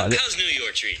right here. now. How's New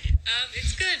York treating you?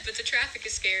 It's good, but the traffic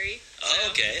is scary. Oh,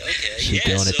 okay. She's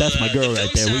Yeah, doing it. That's my girl the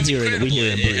right film there. We sounds hear it. We hear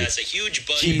it in incredible. Bree. It has a huge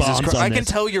budget. She Jesus bombs Christ. on I can this.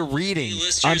 tell you're reading.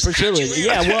 I'm for sure.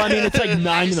 Yeah, well, I mean, it's like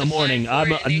 9 in the morning. I'm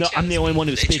the only one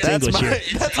who speaks That's English my. here.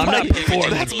 That's I'm my. not performing.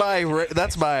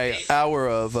 That's my hour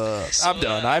of. I'm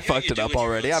done. I fucked it up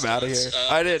already. I'm out of here.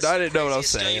 I didn't know what I was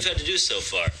saying, You've had to do so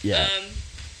far. Yeah,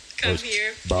 Come was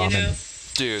here, bombing. you know.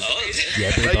 dude. Oh,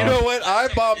 yeah, big You bomb. know what? I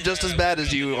bombed just as bad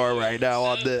as you are right now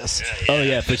on this. Oh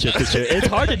yeah, for sure, for sure. It's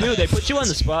hard to do. They put you on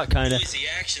the spot, kind of. The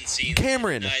action scene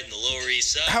Cameron, tonight in the Lower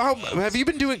East Side. how have you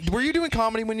been doing? Were you doing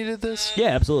comedy when you did this? Yeah,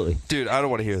 absolutely. Dude, I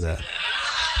don't want to hear that.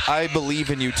 I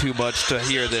believe in you too much to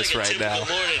hear this right now.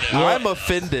 Well, I'm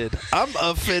offended. I'm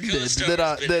offended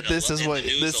that this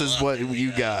is what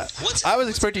you got. I was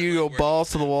expecting you to go balls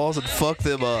to the walls and fuck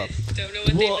them up. Don't know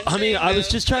what Well, they've been I mean, saying, I was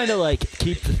though. just trying to like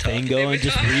keep the thing going,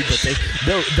 just read the thing.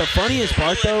 The funniest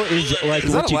part though is like Is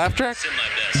what that a you. laugh track?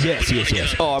 Yes.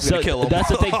 Oh, I'm gonna kill him. That's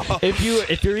the thing.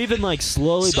 If you're even like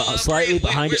slightly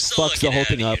behind it, fucks the whole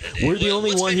thing up. We're the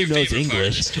only one who knows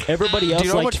English. Everybody else Do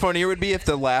you know how like. much funnier it would be if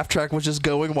the laugh track was just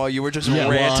going while you were just Yeah,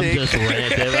 well, I'm ranting? just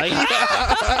ranting. Like,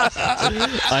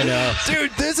 I know.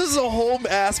 Dude, this is a whole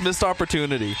ass missed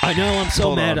opportunity. I know. I'm so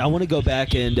Hold mad. on. I want to go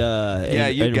back and Yeah,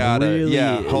 you and gotta. really,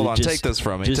 Yeah, hold on. just- Take this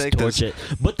from me. Just Take torch this. it.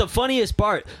 But the funniest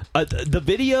part, the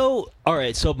video. All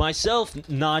right, so myself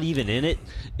not even in it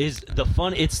is the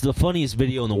fun. It's the funniest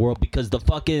video in the world because the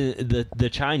fucking the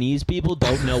Chinese people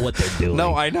don't know what they're doing.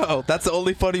 No, I know. That's the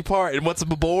only funny part. And what's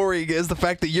boring is the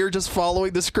fact that you're just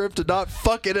following the script and not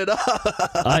fucking it up.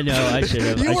 I know. I should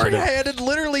have. You were handed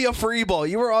literally a free ball.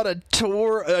 You were on a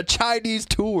tour, a Chinese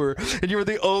tour, and you were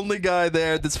the only guy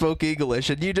there that spoke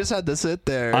English, and you just had to sit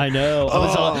there. I know. I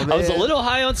was a man. little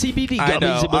high on CBD gummies. I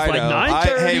know. It was I like know.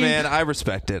 9:30. Hey, man, I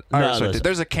respect it. I No, respect listen. it.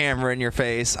 There's a camera in your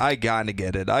face. I kind of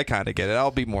get it.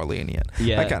 I'll be more lenient.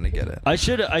 Yeah. I kind of get it. I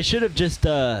should have just.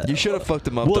 You should have fucked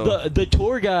him up, Well, though. the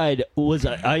tour guide was.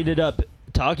 I ended up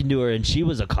talking to her, and she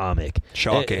was a comic.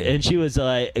 Shocking. And she was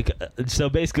like, so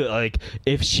basically, like,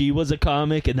 if she was a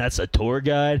comic and that's a tour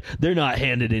guide, they're not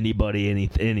handing anybody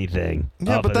anything.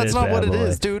 Yeah, off but of that's this not what bad it boy.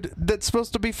 is, dude. That's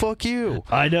supposed to be fuck you.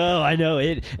 I know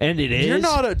it, and it is. You're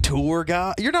not a tour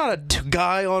guy. You're not a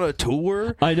guy on a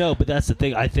tour. I know, but that's the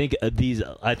thing. I think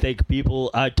people.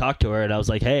 I talked to her and I was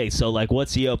like, "Hey, so like,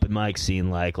 what's the open mic scene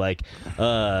like? Like,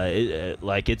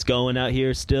 like it's going out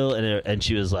here still?" And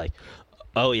she was like,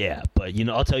 "Oh yeah, but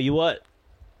I'll tell you what,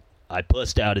 I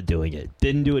pussed out of doing it.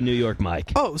 Didn't do a New York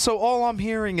mic. Oh, so all I'm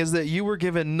hearing is that you were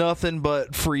given nothing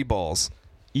but free balls.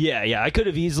 Yeah, I could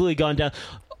have easily gone down.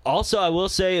 Also, I will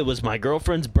say it was my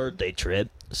girlfriend's birthday trip,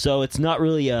 so it's not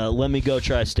really a let me go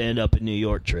try stand up in New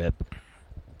York trip.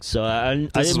 So I is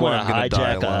didn't where want I'm to gonna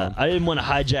die hijack. alone. I didn't want to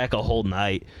hijack a whole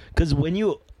night because when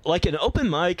you like an open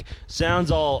mic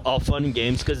sounds all fun and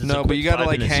games because No, but you got to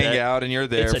like hang out and you're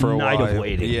there it's for a a night while. of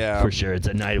waiting. Yeah, for sure. It's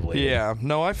a night of waiting. Yeah,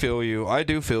 no, I feel you. I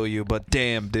do feel you, but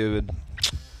damn, dude.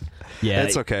 Yeah,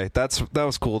 It's okay. That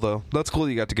was cool though. That's cool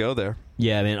you got to go there.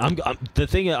 Yeah, man. I'm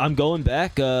going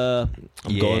back.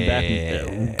 I'm going back.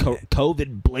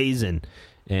 COVID blazing,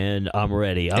 and I'm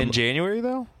ready. In January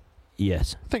though,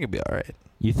 Yes. I think it'd be all right.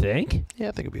 You think? Yeah,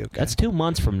 I think it'd be okay. That's 2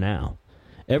 months from now.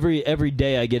 Every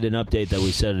day I get an update that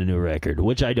we set a new record,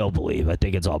 which I don't believe. I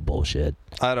think it's all bullshit.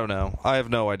 I don't know. I have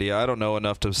no idea. I don't know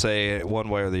enough to say one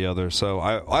way or the other. So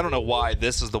I don't know why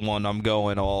this is the one I'm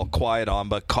going all quiet on,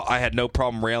 but I had no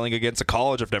problem railing against a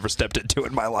college I've never stepped into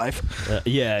in my life.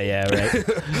 Yeah, right.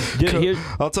 Dude,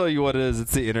 I'll tell you what it is.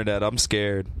 It's the internet. I'm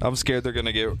scared. I'm scared I'm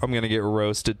gonna get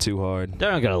roasted too hard.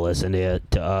 they're not gonna listen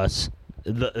to us.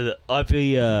 No,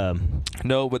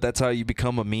 but that's how you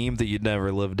become a meme that you'd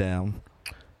never live down.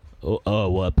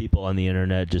 what, people on the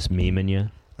internet just memeing you?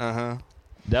 Uh-huh.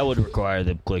 That would require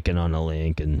them clicking on a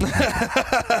link and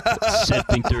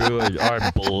sifting through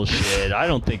our bullshit. I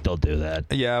don't think they'll do that.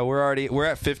 Yeah, we're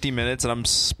at 50 minutes, and I'm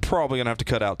probably gonna have to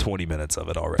cut out 20 minutes of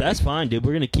it already. That's fine, dude.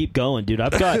 We're gonna keep going, dude. We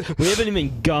haven't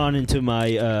even gone into my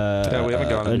we haven't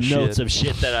gone into notes shit. of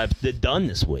shit that I've done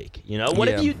this week. You know, what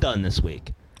have you done this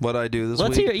week? What I do this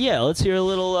Let's week? hear a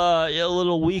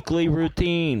little weekly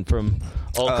routine from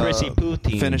old Chrissy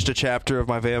Poutine. Finished a chapter of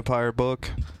my vampire book.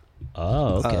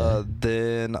 Oh, okay.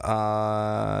 Then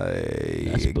I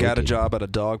That's got a spooky. job at a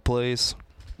dog place.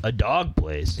 A dog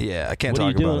place. Yeah, I can't What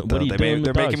are talk you about doing- it though. what are you doing with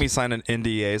They're making dogs? me sign an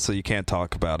NDA, so you can't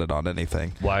talk about it on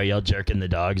anything. Why are y'all jerking the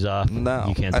dogs off? No.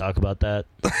 You can't talk about that?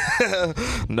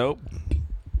 Nope.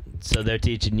 So they're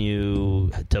teaching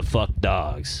you to fuck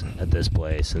dogs at this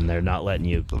place, and they're not letting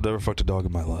you. I've never fucked a dog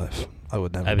in my life. I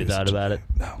would never. Have you do thought such a about thing.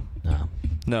 No.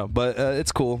 No. But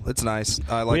it's cool. It's nice.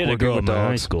 I like We had a working girl with in my high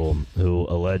dogs. school who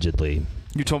allegedly.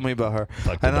 You told me about her,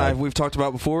 Fucked a and dog. we've talked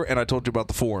about before, and I told you about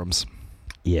the forums.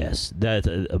 Yes, that.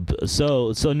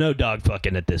 So no dog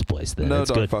fucking at this place. Then No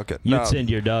That's dog good. fucking. You'd No. send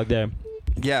your dog there.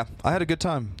 Yeah, I had a good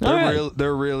time. All right.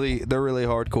 They're really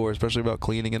hardcore, especially about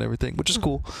cleaning and everything, which is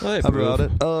cool. I About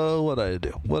approve. it. What did I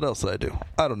do? What else did I do?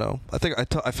 I don't know. I think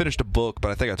I finished a book,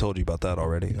 but I think I told you about that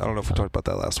already. I don't know if we talked about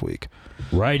that last week.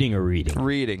 Writing or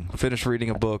reading? Finished reading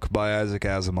a book by Isaac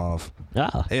Asimov.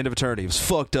 Ah. End of Eternity. It was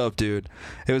fucked up, dude.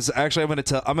 It was actually.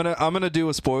 I'm gonna do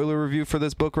a spoiler review for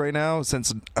this book right now,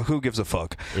 since who gives a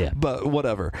fuck? Yeah. But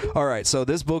whatever. All right. So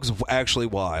this book's actually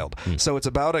wild. So it's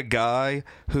about a guy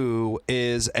who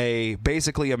is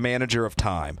basically a manager of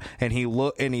time, and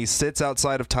he sits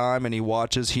outside of time and he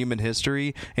watches human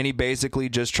history, and he basically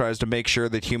just tries to make sure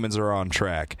that humans are on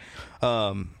track.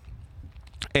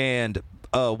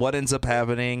 What ends up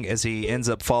happening is he ends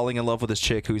up falling in love with this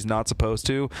chick who he's not supposed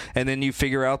to, and then you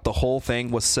figure out the whole thing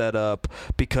was set up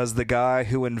because the guy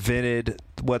who invented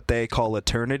what they call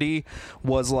eternity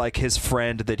was like his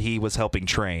friend that he was helping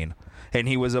train. And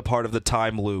he was a part of the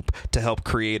time loop to help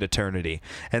create eternity.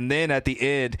 And then at the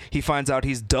end, he finds out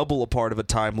he's double a part of a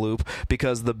time loop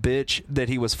because the bitch that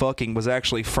he was fucking was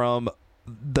actually from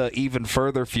the even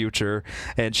further future,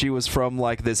 and she was from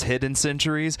like this hidden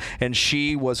centuries, and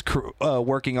she was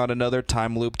working on another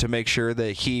time loop to make sure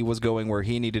that he was going where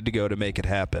he needed to go to make it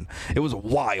happen. It was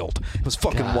wild. It was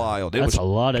fucking wild. That's a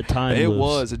lot of time. It loops.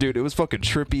 was, dude. It was fucking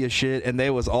trippy as shit, and they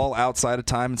was all outside of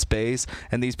time and space,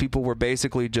 and these people were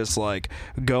basically just like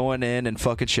going in and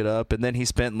fucking shit up. And then he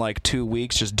spent like 2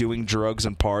 weeks just doing drugs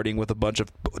and partying with a bunch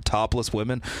of topless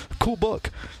women. Cool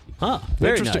book. Huh.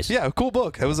 Very Interesting. nice. Yeah, cool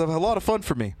book. It was a lot of fun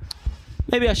for me.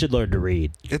 Maybe I should learn to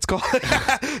read. It's called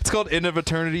End of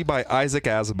Eternity by Isaac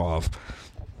Asimov.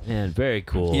 Man, very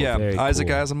cool. Yeah, very Isaac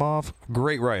cool. Asimov,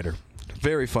 great writer.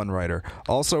 Very fun writer.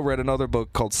 Also read another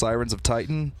book called Sirens of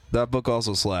Titan. That book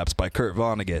also slaps, by Kurt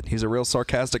Vonnegut. He's a real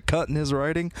sarcastic cut in his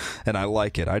writing, and I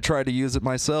like it. I try to use it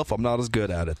myself. I'm not as good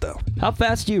at it, though. How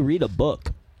fast do you read a book?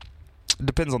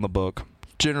 Depends on the book.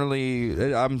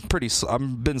 Generally, I've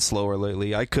been slower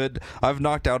lately. I've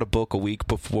knocked out a book a week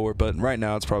before, but right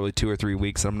now it's probably 2 or 3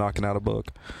 weeks and I'm knocking out a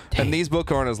book. Dang. And these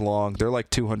books aren't as long. They're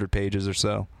like 200 pages or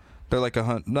so. They're like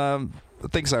 100. I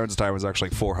think Sirens of Time was actually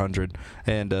like 400,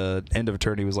 and End of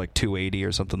Eternity was like 280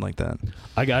 or something like that.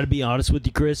 I got to be honest with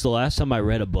you, Chris. The last time I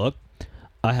read a book,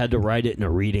 I had to write it in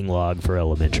a reading log for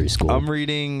elementary school. I'm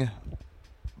reading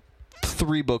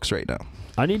 3 books right now.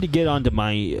 I need to get onto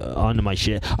my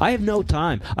shit. I have no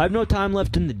time. I have no time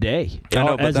left in the day. I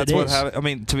know, but as that's it what is. happened. I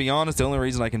mean, to be honest, the only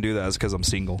reason I can do that is because I'm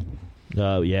single.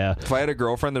 Oh yeah, If I had a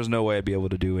girlfriend, there's no way I'd be able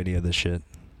to do any of this shit.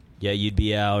 yeah. You'd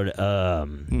be out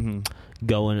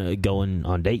going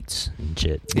on dates and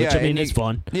shit. Which Yeah, I mean, and it's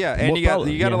fun. Yeah, and Well, you got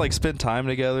probably, to yeah. like spend time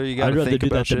together. You got I'd to rather think do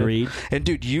about that shit. than read. And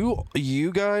dude,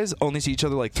 you guys only see each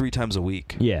other like 3 times a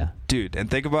week. Yeah. Dude,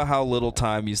 and think about how little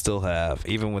time you still have,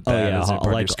 even with Oh that yeah, as a part of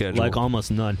your like schedule.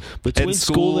 almost none between And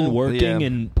school and school, working yeah.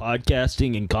 and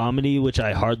podcasting and comedy, which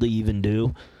I hardly even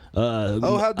do.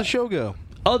 Oh, how'd the show go?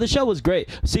 Oh, the show was great.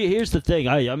 See, here's the thing.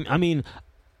 I mean,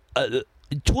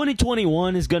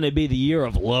 2021 is going to be the year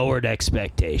of lowered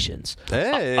expectations.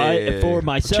 Hey, For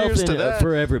myself cheers and to that.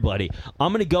 for everybody.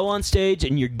 I'm going to go on stage,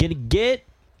 and you're going to get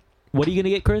What are you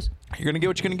gonna get, Chris? You're gonna get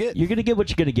what you're gonna get. You're gonna get what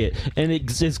you're gonna get, and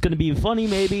it's gonna be funny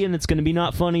maybe, and it's gonna be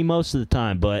not funny most of the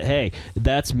time. But hey,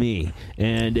 that's me.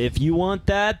 And if you want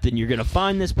that, then you're gonna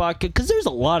find this podcast because there's a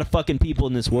lot of fucking people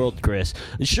in this world, Chris.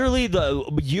 Surely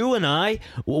you and I,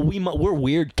 well, we're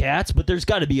weird cats, but there's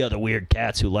got to be other weird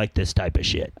cats who like this type of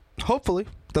shit. Hopefully,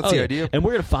 that's Oh, the yeah. idea. And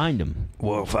we're gonna find them.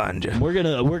 We'll find you. We're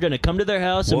gonna come to their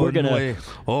house, and One we're gonna. way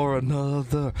or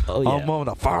another. Oh, yeah. I'm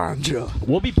gonna find you.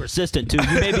 We'll be persistent too.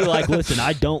 You may be like, "Listen,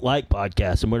 I don't like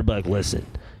podcasts," and we're gonna be like, "Listen,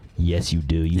 yes, you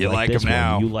do. You like this 'em one.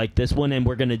 now. You like this one, and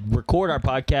we're gonna record our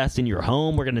podcast in your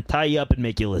home. We're gonna tie you up and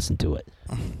make you listen to it."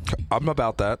 I'm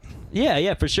about that.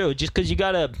 Yeah, for sure. Just because you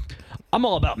gotta. I'm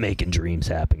all about making dreams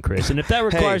happen, Chris. And if that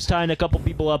requires tying a couple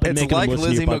people up and It's making like them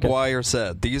listen Lizzie to your podcast, McGuire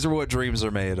said. These are what dreams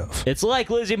are made of. it's like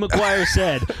Lizzie McGuire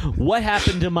said. What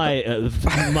happened to my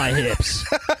my hips?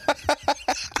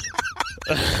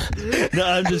 No,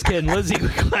 I'm just kidding. Lizzie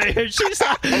McGuire, she's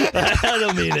not, I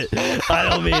don't mean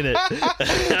it.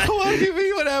 What do you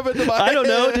mean? What happened to my? I don't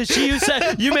know. Did she use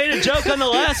that? You made a joke on the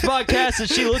last podcast that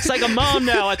she looks like a mom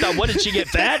now. I thought, what, did she get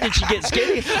fat? Did she get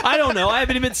skinny? I don't know. I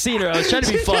haven't even seen her. I was trying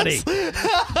to be funny.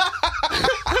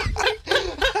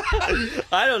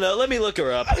 I don't know. Let me look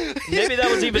her up. Maybe that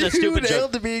was even a stupid You joke.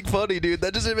 nailed to being funny, dude.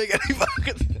 That doesn't make any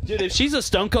fucking. Dude, if she's a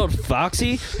Stone Cold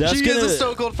Foxy, that's She gonna. is a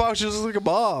Stone Cold Fox. She looks like a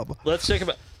mom. Let's check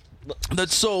about.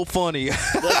 That's so funny.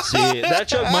 Let's see. That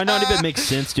joke might not even make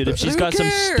sense, dude. If she's Who got some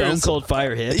cares? Stone Cold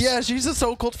Fire hips. Yeah, she's a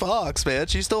Stone Cold Fox, man.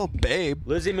 She's still a babe.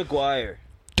 Lizzie McGuire.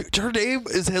 Dude, her name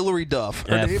is Hillary Duff.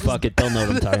 Her name Fuck it. They'll know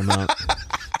what I'm talking about.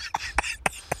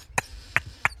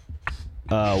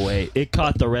 Oh, wait. It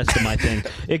caught the rest of my thing.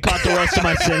 It caught the rest of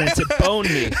my sentence. It boned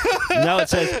me. Now it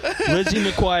says, Lizzie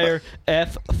McGuire,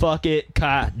 F, fuck it,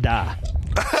 ka, da.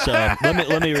 So, let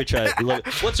me retry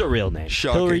it. What's her real name?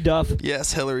 Shocking. Hillary Duff?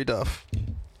 Yes, Hillary Duff.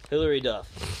 Hillary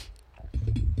Duff.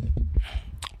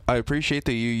 I appreciate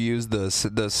that you use the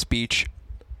speech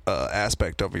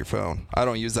aspect of your phone. I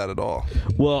don't use that at all.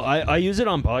 Well, I use it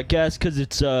on podcasts because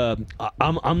it's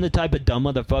I'm the type of dumb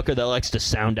motherfucker that likes to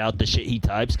sound out the shit he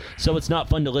types, so it's not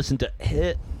fun to listen to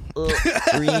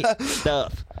Hillary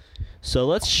stuff. So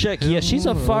let's check. Yeah, she's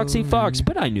a foxy fox,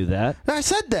 but I knew that. I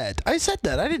said that.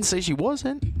 I didn't say she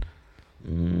wasn't.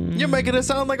 You're making it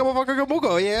sound like a motherfucker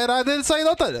gamugo. Yeah, and I didn't say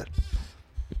nothing.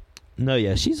 No,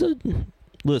 yeah, she's a.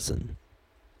 Listen.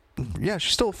 Yeah,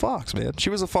 she's still a fox, man. She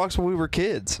was a fox when we were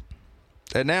kids.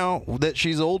 And now that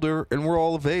she's older and we're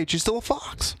all of age, she's still a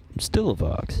fox. Still a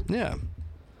fox. Yeah.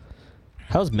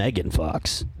 How's Megan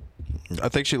Fox? I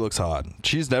think she looks hot.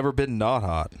 She's never been not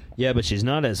hot. Yeah, but she's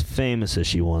not as famous as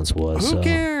she once was. Who so.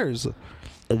 cares?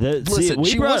 Listen,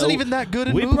 she wasn't even that good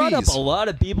in we movies. brought up a lot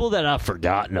of people that I've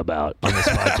forgotten about on this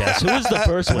podcast. Who was the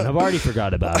first one? I've already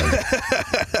forgot about him.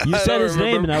 You said his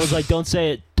name, and I was like, don't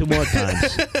say it 2 more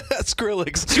times.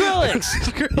 Skrillex.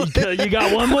 Skrillex! You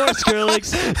got one more,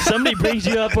 Skrillex. Somebody brings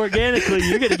you up organically.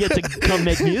 You're going to get to come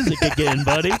make music again,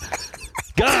 buddy.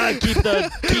 God, keep Would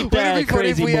it be that funny if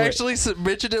crazy we boy. actually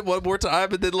mentioned it one more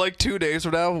time, and then like 2 days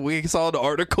from now we saw an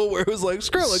article where it was like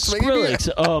Skrillex. making Skrillex.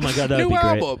 Oh my god, that'd New be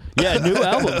great. album. Yeah, new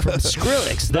album from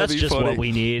Skrillex. That's be just funny. what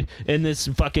we need in this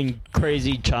fucking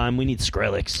crazy time. We need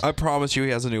Skrillex. I promise you he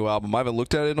has a new album. I haven't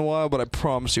looked at it in a while, but I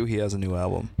promise you he has a new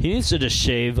album. He needs to just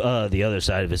shave the other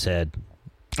side of his head.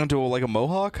 And do like a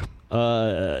mohawk?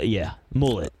 Yeah,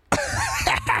 mullet.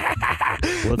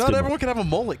 Not everyone can have a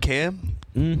mullet, Cam.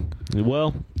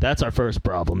 Well, that's our first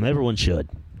problem. Everyone should.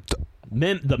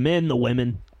 The men, the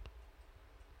women,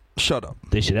 Shut up.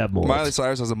 they should have mullets. Miley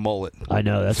Cyrus has a mullet. I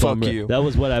know. That's Fuck what you. That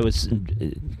was what I was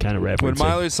kind of referencing. When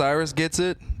Miley Cyrus gets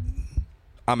it,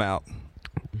 I'm out.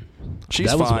 She's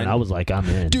that was fine. when I was like, I'm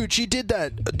in. Dude, she did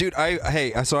that. Dude,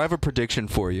 so I have a prediction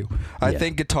for you. I Yeah.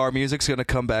 think guitar music's going to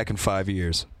come back in 5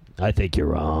 years. I think you're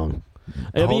wrong.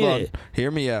 Hold on.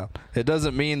 Hear me out. It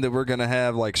doesn't mean that we're going to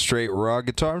have like straight rock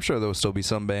guitar. I'm sure there will still be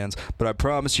some bands, but I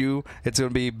promise you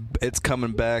it's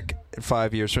coming back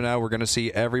 5 years from now. We're going to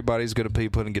see everybody's going to be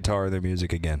putting guitar in their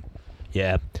music again.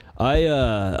 Yeah.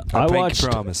 I watched.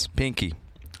 Promise. Pinky.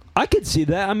 I could see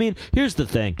that. I mean, here's the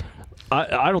thing.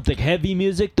 I don't think heavy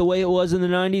music the way it was in the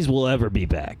 90s will ever be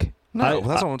back. No,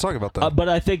 that's what I'm talking about, though. But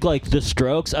I think, like, the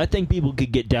Strokes, I think people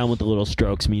could get down with the little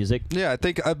Strokes music. Yeah,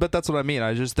 but that's what I mean.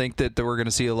 I just think that we're going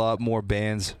to see a lot more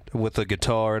bands with a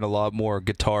guitar and a lot more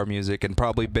guitar music, and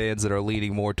probably bands that are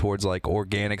leading more towards like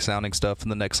organic sounding stuff in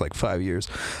the next like 5 years.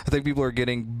 I think people are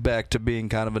getting back to being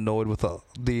kind of annoyed with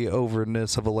the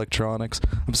overness of electronics.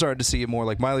 I'm starting to see it more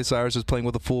like Miley Cyrus is playing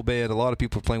with a full band. A lot of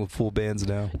people are playing with full bands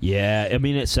now. Yeah, I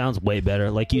mean, it sounds way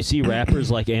better. Like, you see rappers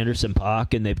like Anderson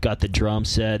 .Paak, and they've got the drum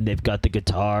set, and they've they've got the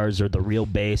guitars or the real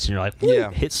bass, and you're like, Yeah.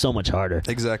 it hits so much harder.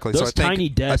 Exactly. Those so I think, Tiny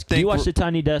Desk. Do you watch the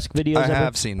Tiny Desk videos? I ever?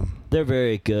 have seen them. They're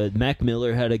very good. Mac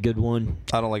Miller had a good one.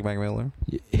 I don't like Mac Miller.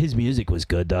 His music was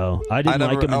good though. I didn't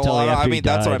like him until after he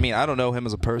died. That's what I mean. I don't know him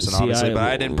as a person, See, honestly, but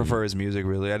I didn't prefer his music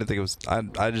really. I didn't think it was.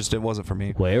 It wasn't for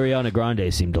me. Well, Ariana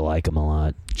Grande seemed to like him a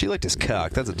lot. She liked his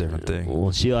cock. That's a different thing.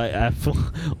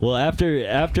 Well,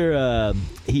 after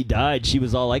he died, she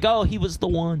was all like, "Oh, he was the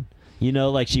one." You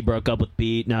know, like she broke up with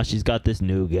Pete. Now she's got this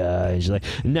new guy. She's like,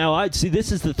 now I see.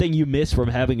 This is the thing you miss from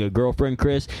having a girlfriend,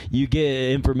 Chris. You get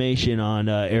information on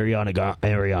Ariana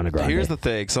Grande. Here's the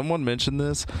thing. Someone mentioned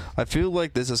this. I feel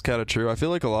like this is kind of true. I feel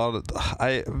like a lot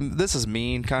of this is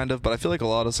mean, kind of, but I feel like a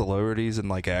lot of celebrities and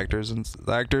like actors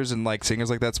and like singers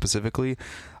like that specifically.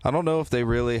 I don't know if they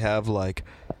really have like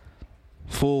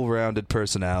full-rounded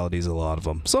personalities. A lot of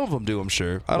them. Some of them do. I'm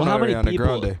sure. I don't know Ariana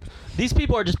Grande. These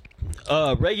people are just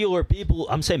regular people.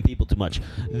 I'm saying people too much.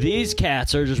 These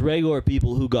cats are just regular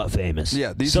people who got famous.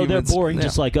 Yeah, these so humans, they're boring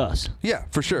just like us. Yeah,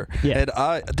 for sure. Yeah.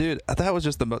 And dude, that was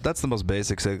just that's the most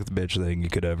basic bitch thing you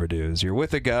could ever do. Is you're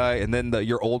with a guy and then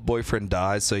your old boyfriend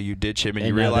dies, so you ditch him and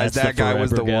you realize that guy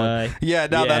was the one. Yeah,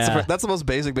 no, Yeah. that's the most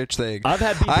basic bitch thing. I've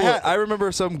had people. I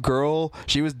remember some girl.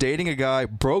 She was dating a guy,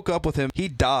 broke up with him. He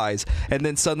dies, and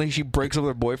then suddenly she breaks up with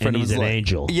her boyfriend. And he's was an like,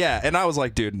 angel. Yeah, and I was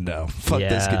like, dude, no, fuck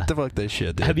this, fuck this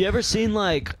shit, dude. Have you ever seen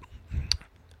like?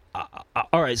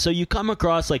 All right, so you come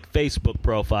across like Facebook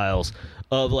profiles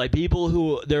of like people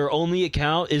who their only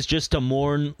account is just to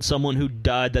mourn someone who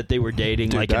died that they were dating,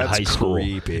 Dude, like in that's high school,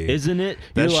 creepy. isn't it?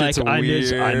 That You're shit's like, I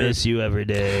weird. miss you every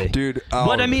day, Dude,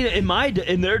 But I mean,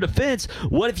 in their defense,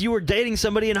 what if you were dating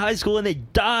somebody in high school and they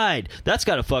died? That's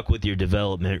got to fuck with your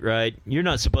development, right? You're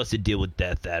not supposed to deal with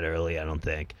death that early, I don't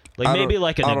think. Like maybe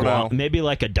like maybe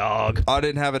like a dog. I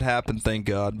didn't have it happen, thank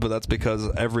God, but that's because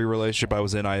every relationship I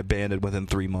was in, I abandoned within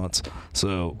 3 months.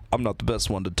 So I'm not the best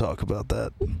one to talk about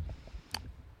that.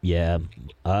 Yeah,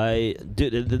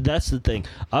 dude, that's the thing.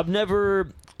 I've never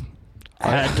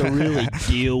had to really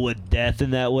deal with death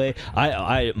in that way.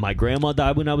 My grandma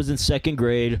died when I was in second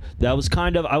grade. That was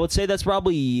kind of, I would say that's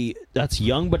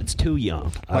young, but it's too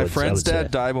young. My friend's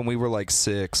dad died when we were like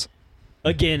 6.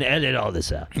 Again, edit all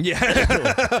this out. Yeah.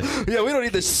 Yeah, we don't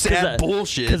need this sad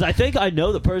bullshit. Because I think I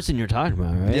know the person you're talking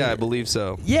about, right? Yeah, I believe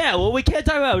so. Yeah, well, we can't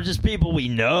talk about just people we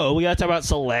know. We got to talk about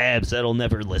celebs that'll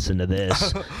never listen to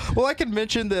this. Well, I can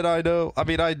mention that I know. I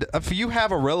mean, if you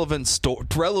have a relevant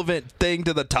thing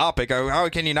to the topic, how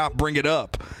can you not bring it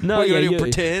up? No, what, you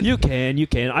pretend? You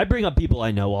can. I bring up people I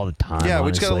know all the time. Yeah, honestly.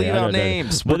 we just gotta leave out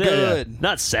names. We're good.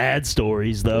 Not sad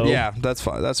stories, though. Yeah, that's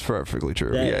fine. That's perfectly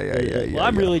true. Yeah. Well,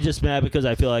 I'm really just mad because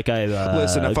I feel like I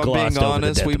listen. If I'm being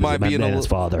honest, we might be in a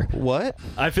father. What?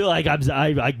 I feel like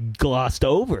I glossed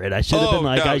over it. I should have been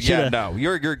like, no, I should have. No,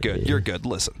 you're good. You're good.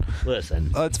 Listen.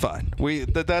 It's fine.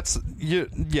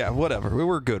 Yeah, whatever.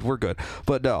 We're good.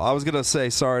 But no, I was gonna say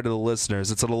sorry to the listeners.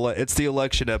 It's the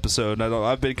election episode, and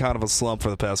I've been kind of a slump for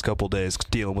the past couple days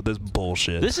dealing with this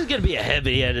bullshit. This is gonna be a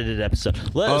heavy edited episode.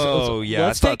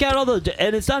 Let's I take out all the,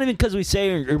 and it's not even because we're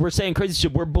saying crazy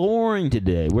shit. We're boring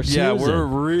today. We're snoozing. Yeah, we're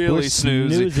really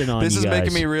snoozing on this is guys.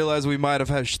 making me realize we might have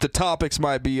had the topics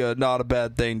might be not a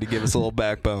bad thing to give us a little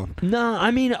backbone. No,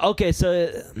 I mean, okay, so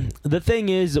the thing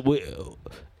is,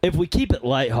 if we keep it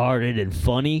lighthearted and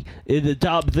funny,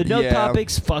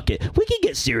 topics, fuck it. We can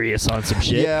get serious on some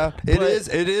shit. Yeah,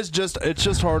 it's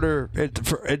just harder.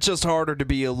 It's just harder to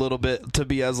be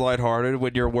as lighthearted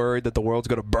when you're worried that the world's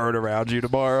gonna burn around you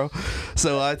tomorrow.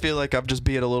 So I feel like I'm just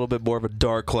being a little bit more of a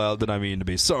dark cloud than I mean to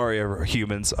be. Sorry,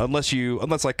 humans. Unless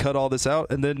I cut all this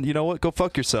out, and then you know what? Go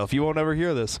fuck yourself. You won't ever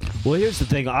hear this. Well, here's the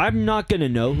thing. I'm not gonna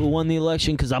know who won the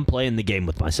election because I'm playing the game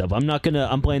with myself. I'm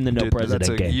playing the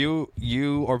president game.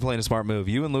 You are playing a smart move.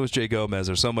 You and Luis J. Gomez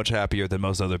are so much happier than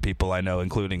most other people I know,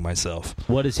 including myself.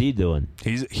 What is he doing?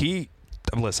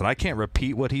 Listen, I can't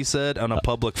repeat what he said on a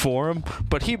public forum,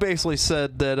 but he basically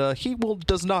said that he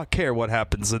does not care what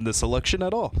happens in this election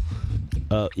at all.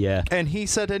 Yeah. And he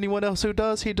said anyone else who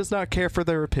does, he does not care for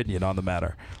their opinion on the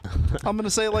matter. I'm going to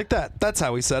say it like that. That's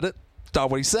how he said it. Not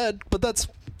what he said, but that's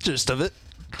gist of it.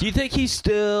 Do you think he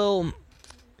still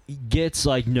gets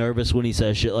like nervous when he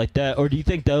says shit like that, or do you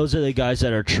think those are the guys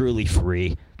that are truly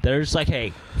free, that are just like,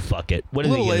 hey, fuck it, what are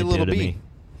they gonna do to me?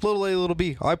 Little A, little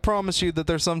B. I promise you that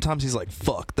there's sometimes he's like,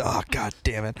 fuck, god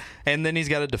damn it, and then he's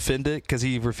got to defend it because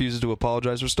he refuses to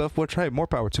apologize for stuff, which, hey, more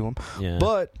power to him. Yeah.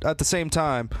 But at the same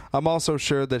time, I'm also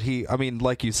sure that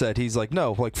like you said, he's like,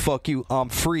 no, like, fuck you, I'm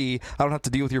free, I don't have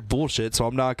to deal with your bullshit, so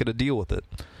I'm not gonna deal with it.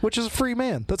 Which is a free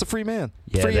man. That's a free man.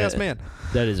 Yeah, Free-ass man.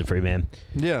 That is a free man.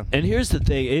 Yeah. And here's the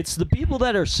thing, it's the people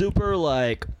that are super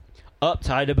like,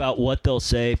 uptight about what they'll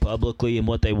say publicly and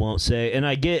what they won't say. And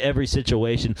I get every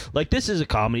situation. Like, this is a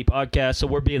comedy podcast, so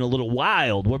we're being a little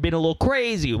wild. We're being a little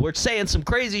crazy. We're saying some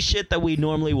crazy shit that we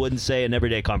normally wouldn't say in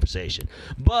everyday conversation.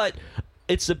 But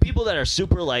it's the people that are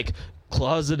super, like,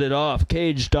 closeted off,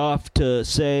 caged off to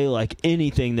say like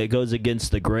anything that goes against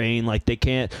the grain. Like they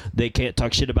can't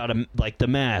talk shit about like the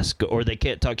mask, or they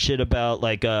can't talk shit about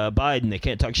like Biden. They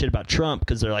can't talk shit about Trump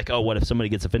because they're like, oh, what if somebody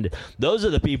gets offended? Those are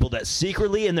the people that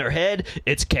secretly in their head,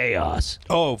 it's chaos.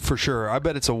 Oh, for sure. I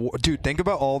bet it's a war. Dude, think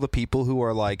about all the people who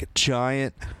are like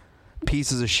giant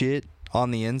pieces of shit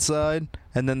on the inside,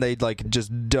 and then they like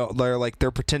just don't.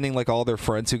 They're pretending like all their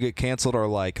friends who get canceled are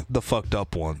like the fucked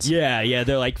up ones. Yeah.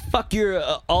 They're like, fuck your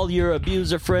all your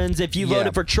abuser friends. If you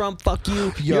voted for Trump, fuck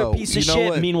you. You're a piece of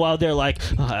shit. What? Meanwhile, they're like,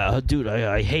 dude,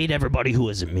 I hate everybody who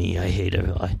isn't me. I hate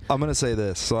everybody. I'm gonna say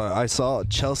this. So I saw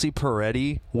Chelsea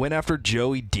Peretti went after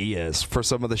Joey Diaz for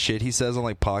some of the shit he says on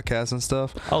like podcasts and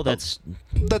stuff. Oh, that's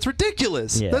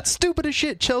ridiculous. Yeah. That's stupid as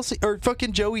shit. Chelsea or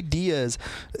fucking Joey Diaz.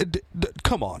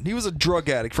 Come on, he was a drug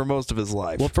addict for most of his life.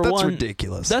 Well, for that's one,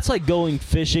 ridiculous. That's like going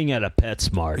fishing at a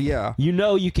PetSmart. Yeah. You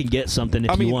know you can get something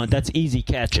if you want. That's easy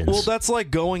catchings. Well, that's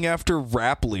like going after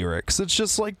rap lyrics. It's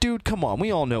just like, dude, come on. We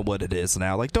all know what it is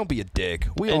now. Like, don't be a dick.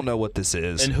 We all know what this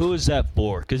is. And who is that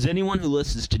for? Because anyone who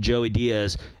listens to Joey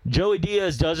Diaz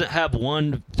doesn't have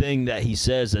one thing that he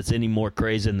says that's any more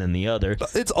crazy than the other.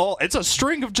 It's a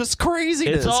string of just craziness.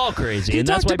 It's all crazy, and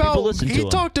that's why people listen to him. He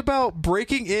talked about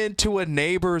breaking into a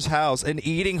neighbor's house and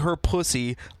eating her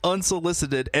pussy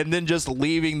unsolicited, and then just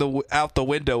leaving out the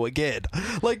window again.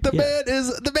 Like the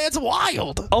man's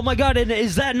wild. Oh my god! And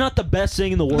is that not the best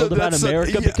thing in the world about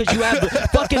America? Because you have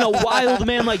fucking a wild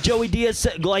man like Joey Diaz.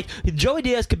 Like Joey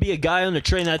Diaz could be a guy on the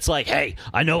train that's like, "Hey,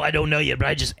 I know I don't know you, but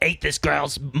I just ate this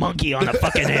girl's monkey on a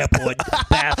fucking airport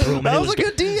bathroom." That was a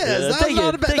good Diaz. That was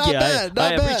not bad.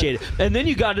 I appreciate it. And then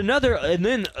you got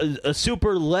a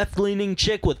super left-leaning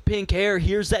chick with pink hair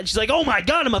hears that, she's like, "Oh my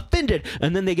god, I'm offended,"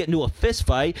 and then they get into a fist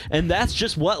fight, and that's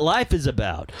just what life is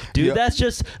about, dude. Yep. That's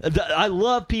just I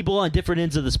love people on different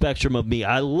ends of the spectrum of me.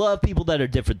 I love people that are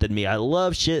different than me. I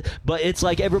love shit, but it's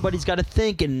like everybody's got to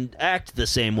think and act the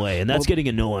same way, and that's getting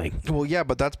annoying. Well, yeah,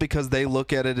 but that's because they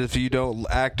look at it, if you don't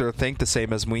act or think the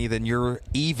same as me, then you're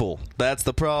evil. That's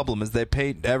the problem, is they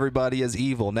paint everybody as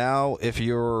evil. Now, if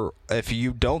you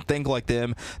don't think like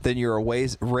them, then you're a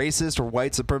racist or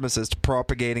white supremacist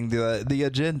propagating the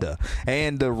agenda.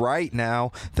 And the right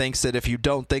now thinks that if you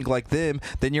don't think like them,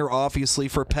 then you're obviously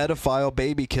for pedophile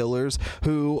baby killers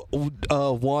who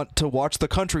want to watch the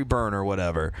country burn or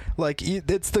whatever. Like,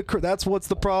 that's what's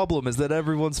the problem, is that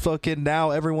everyone's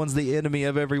the enemy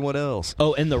of everyone else.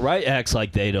 Oh, and the right acts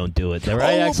like they don't do it. The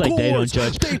right acts like they don't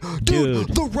judge.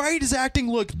 Dude, the right is acting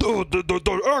like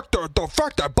the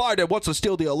fact that Biden wants to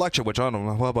steal the election, which I don't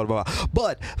know, blah, blah, blah.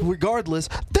 But regardless,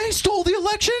 they stole the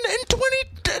election in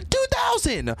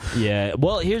 2000. Yeah.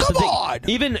 Well, here's the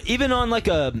thing. Even on like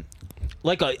a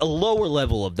lower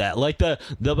level of that, like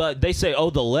they say, oh,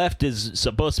 the left is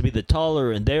supposed to be the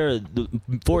taller, and they're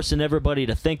forcing everybody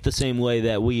to think the same way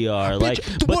that we are. Like,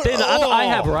 but then I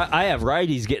have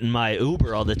righties getting my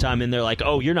Uber all the time, and they're like,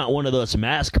 oh, you're not one of those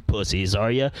mask pussies,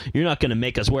 are you? You're not gonna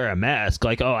make us wear a mask.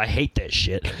 Like, oh, I hate that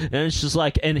shit. And it's just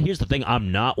like, and here's the thing,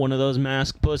 I'm not one of those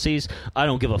mask pussies. I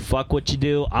don't give a fuck what you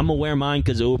do. I'm gonna wear mine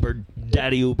because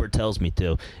Daddy Uber tells me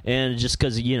to, and just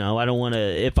because I don't want to.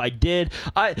 If I did,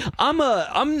 I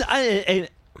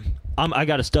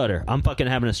got a stutter. I'm fucking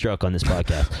having a stroke on this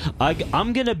podcast.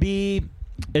 I'm gonna be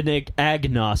an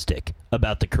agnostic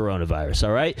about the coronavirus.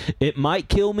 All right, it might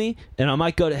kill me, and I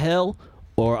might go to hell,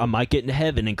 or I might get into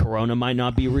heaven, and corona might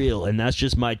not be real, and that's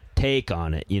just my take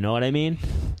on it. You know what I mean?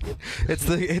 It's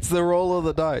the roll of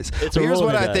the dice. Here's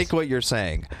what I think what you're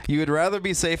saying. You would rather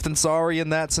be safe than sorry in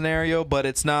that scenario, but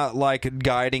it's not like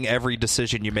guiding every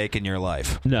decision you make in your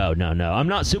life. No. I'm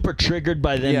not super triggered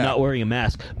by them not wearing a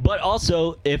mask. But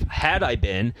also, if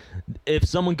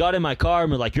someone got in my car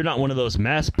and was like, "You're not one of those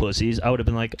mask pussies," I would have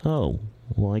been like, "Oh,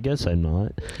 well, I guess I'm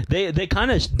not."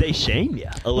 They shame you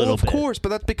a little bit. Of course, but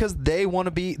that's because they want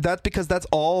to be. That's because that's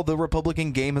all the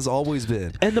Republican game has always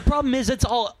been. And the problem is, it's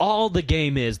all the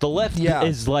game is. The left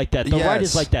is like that. The right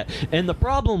is like that. And the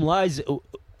problem lies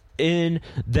in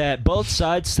that both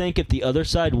sides think if the other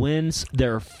side wins,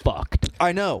 they're fucked.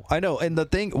 I know. And the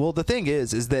thing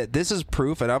is that this is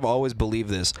proof, and I've always believed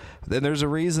this. And there's a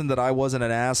reason that I wasn't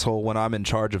an asshole when I'm in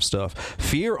charge of stuff.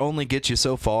 Fear only gets you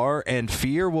so far, and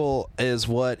fear is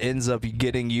what ends up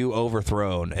getting you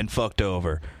overthrown and fucked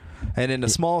over. And in a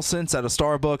small sense, at a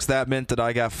Starbucks, that meant that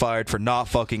I got fired for not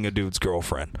fucking a dude's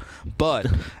girlfriend. But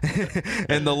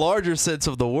in the larger sense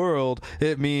of the world,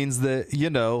 it means that, you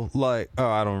know, like, oh,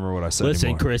 I don't remember what I said Listen,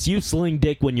 anymore. Chris, you sling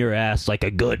dick when you're asked like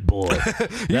a good boy.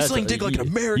 You sling dick like an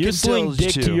American You sling tells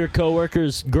dick you to your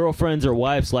coworkers, girlfriends, or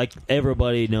wives like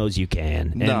everybody knows you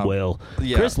can and No. will.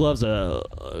 Yeah. Chris loves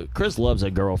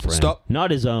a girlfriend. Stop.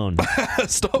 Not his own.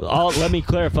 Stop. Let me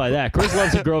clarify that. Chris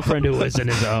loves a girlfriend who isn't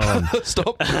his own.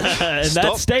 Stop. And Stop.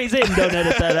 that stays in. Don't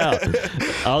edit that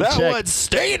out. I'll That check. one's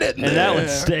staying in there. And that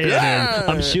one's staying Yeah. in.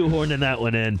 I'm shoehorning that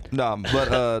one in. No,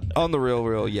 but on the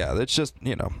real, yeah, it's just,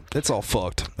 you know, it's all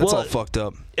fucked. It's Well, all fucked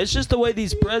up. It's just the way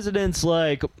these presidents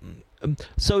like.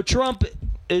 So Trump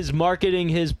is marketing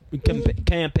his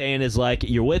campaign as like,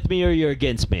 you're with me or you're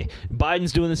against me.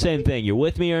 Biden's doing the same thing. You're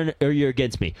with me or you're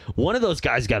against me. One of those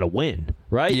guys got to win,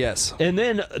 right? Yes. And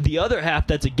then the other half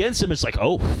that's against him is like,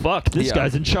 oh, fuck, this Yeah.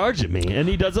 guy's in charge of me and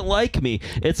he doesn't like me.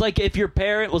 It's like if your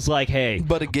parent was like, hey,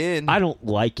 But again, I don't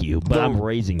like you, but I'm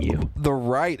raising you. the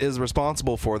right is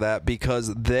responsible for that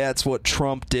because that's what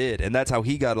Trump did, and that's how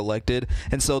he got elected.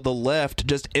 And so the left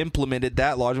just implemented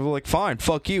that logic. We're like, fine,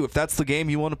 fuck you. If that's the game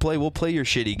you want to play, we'll play your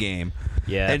shitty game.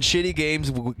 Yeah. And shitty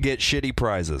games will get shitty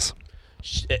prizes.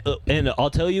 And I'll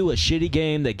tell you a shitty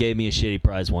game that gave me a shitty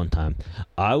prize one time.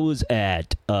 I was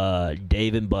at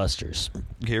Dave & Buster's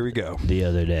Here we go. the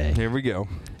other day. Here we go.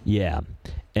 Yeah.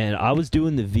 And I was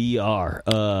doing the VR.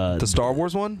 The Star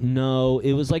Wars one? No,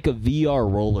 it was like a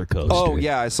VR roller coaster. Oh,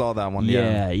 yeah, I saw that one.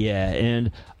 Yeah.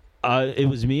 And it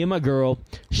was me and my girl.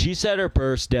 She set her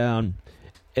purse down.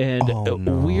 And Oh,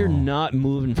 no. we're not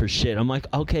moving for shit. I'm like,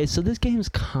 okay, so this game's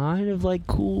kind of like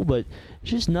cool, but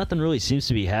just nothing really seems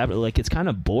to be happening. Like, it's kind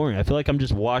of boring. I feel like I'm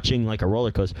just watching like a roller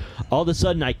coaster. All of a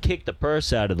sudden, I kick the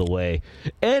purse out of the way,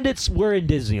 and we're in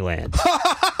Disneyland.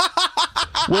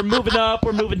 We're moving up,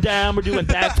 we're moving down, we're doing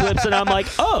backflips, and I'm like,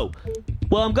 oh.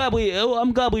 Well, I'm glad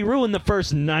we ruined the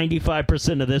first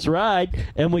 95% of this ride,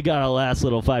 and we got our last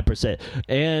little 5%.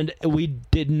 And we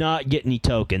did not get any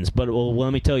tokens, but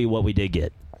let me tell you what we did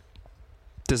get.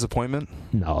 Disappointment?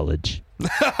 Knowledge.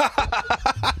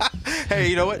 Hey,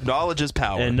 you know what? Knowledge is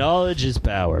power. And knowledge is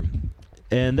power.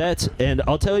 And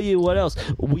I'll tell you what else.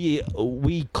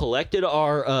 We collected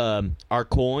our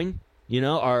coin, you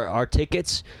know, our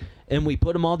tickets, and we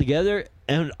put them all together.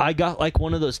 And I got like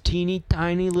one of those teeny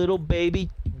tiny little baby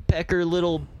pecker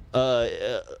little,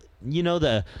 you know,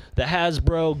 the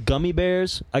Hasbro gummy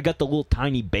bears. I got the little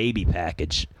tiny baby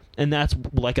package, and that's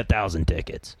like 1,000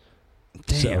 tickets.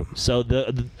 Damn. So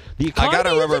the I economy got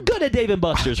a rubber- isn't good at Dave &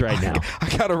 Buster's right now. I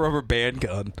got a rubber band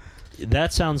gun.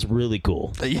 That sounds really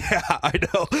cool. Yeah, I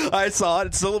know. I saw it.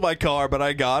 It's still in my car, but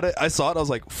I got it. I saw it. I was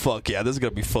like, fuck yeah, this is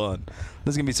going to be fun.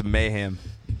 This is going to be some mayhem.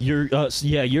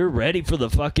 You're ready for the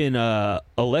fucking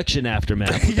election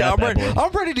aftermath. with Yeah, that I'm bad ready. boy.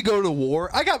 I'm ready to go to war.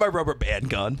 I got my rubber band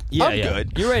gun. Yeah, I'm yeah.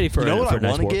 good. You're ready for You know what for I a nice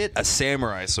want to war. get? A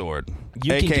samurai sword,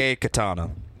 You can a.k.a.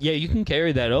 katana. Yeah, you can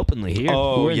carry that openly here.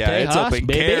 Oh, We're in yeah, it's Tejas, up in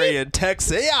baby. Cary in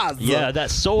Texas. Yeah,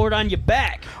 that sword on your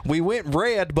back. We went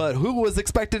red, but who was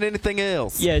expecting anything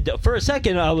else? Yeah, for a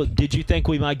second, did you think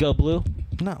we might go blue?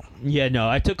 No. Yeah, no.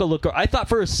 I took a look. I thought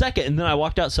for a second, and then I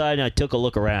walked outside and I took a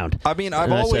look around. I mean, I've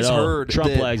And I always said, oh, heard Trump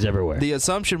that flags everywhere. The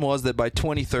assumption was that by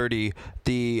 2030,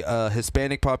 the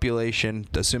Hispanic population,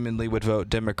 assumingly, would vote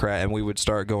Democrat, and we would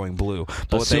start going blue.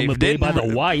 But what they Assumably didn't- by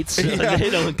the whites. Yeah.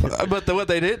 They don't- But what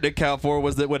they didn't account for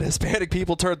was that when Hispanic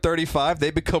people turn 35,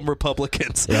 they become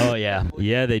Republicans. Oh yeah,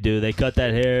 yeah they do. They cut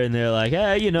that hair and they're like,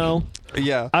 hey, you know,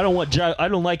 Yeah. I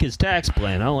don't like his tax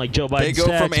plan. I don't like Joe Biden's They go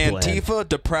tax from plan. Antifa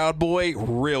to Proud Boy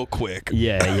real quick.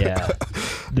 Yeah.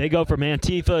 They go from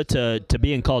Antifa to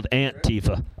being called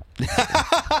Aunt-Tifa.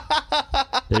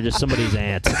 They're just somebody's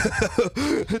aunt.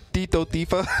 Tito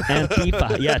Tifa.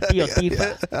 Antifa. Yeah, Tio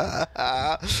Tifa.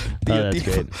 Tio That's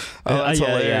Tifa. great. Oh, that's yeah,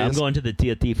 hilarious. I'm going to the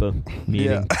Tio Tifa meeting.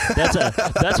 Yeah.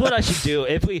 That's what I should do.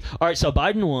 All right, so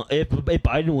Biden won. If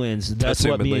Biden wins, that's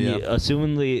what me and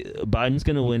Assumedly, you. Assumingly, Biden's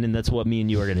going to win, and that's what me and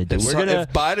you are going to do. We're gonna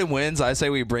If Biden wins, I say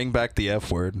we bring back the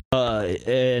F word.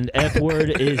 and F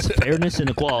word is fairness and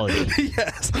equality.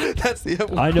 Yes, that's the F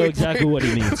word. I know exactly what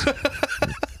he means.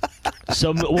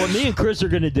 So what me and Chris are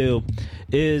going to do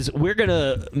is we're going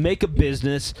to make a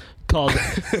business called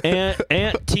Aunt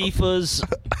Tifa's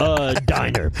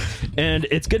Diner. And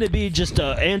it's going to be just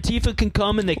Antifa can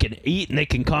come and they can eat and they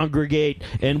can congregate.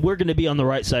 And we're going to be on the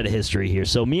right side of history here.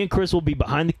 So me and Chris will be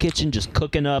behind the kitchen just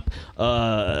cooking up.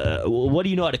 What do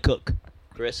you know how to cook,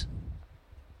 Chris?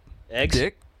 Eggs?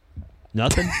 Dick?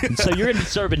 Nothing? So you're going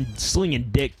to be slinging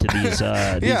dick to these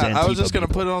Yeah, Antifa I was just going to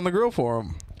people. put it on the grill for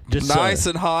him. Just nice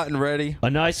and hot and ready. a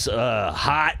nice,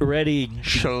 hot, ready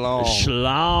Shalom.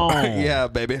 schlong. Yeah,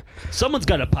 baby. Someone's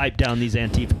got to pipe down these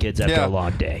Antifa kids after Yeah. a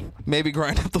long day. Maybe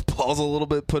grind up the balls a little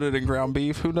bit, put it in ground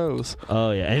beef. Who knows?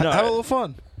 Oh yeah, and, Have a little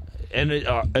fun.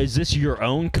 is this your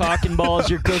own cock and balls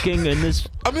you're cooking in this?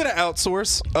 I'm gonna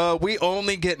outsource. We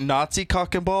only get Nazi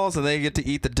cock and balls, and they get to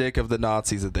eat the dick of the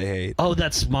Nazis that they hate. Oh,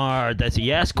 that's smart. That's a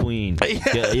yes, queen.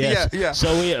 Yeah, yeah.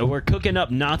 So we're cooking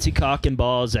up Nazi cock and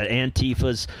balls at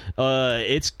Antifa's.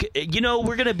 It's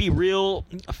we're gonna be real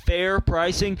fair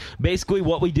pricing. Basically,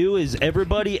 what we do is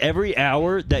every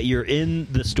hour that you're in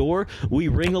the store, we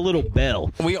ring a little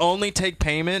bell. We only take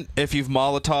payment if you've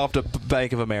Molotoved a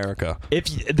Bank of America. If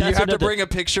You have to bring a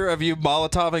picture of you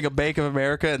Molotoving a Bank of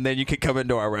America, and then you can come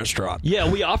into our restaurant. Yeah,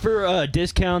 we offer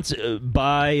discounts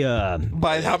by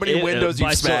how many windows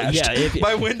you've smashed.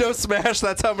 By window smash,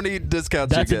 that's how many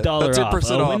discounts that's you get. $1 That's off.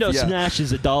 10% off. Window Yeah. smash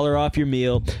is $1 off your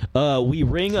meal. We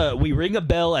ring a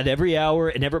bell at every hour,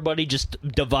 and everybody just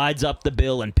divides up the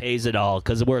bill and pays it all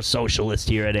because we're a socialist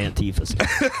here at Antifa's.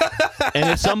 and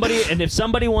if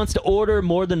somebody wants to order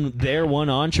more than their one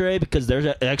entree because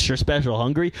they're extra special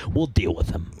hungry, we'll deal with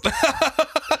them.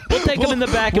 We'll take them in the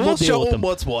back and we'll deal show with them them.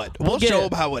 what's what. We'll show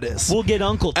them how it is. We'll get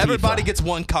Uncle Tifa. Everybody gets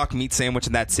one cock meat sandwich,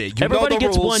 and that's it. You Everybody know the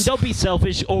gets rules. one. Don't be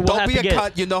selfish, or we'll Don't have be to a get.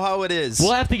 cut. You know how it is.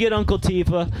 We'll have to get Uncle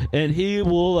Tifa, and he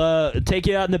will take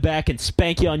you out in the back and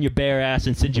spank you on your bare ass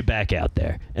and send you back out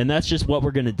there. And that's just what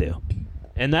we're gonna do.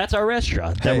 And that's our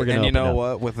restaurant that we're gonna. And you open know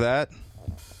up. what? With that,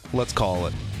 let's call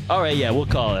it. All right, yeah, we'll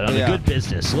call it on Yeah. a good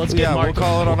business. Let's get Yeah, Mark. we'll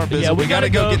call it on our business. Yeah, We gotta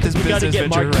go get this We gotta business get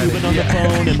Mark venture ready. Cuban on the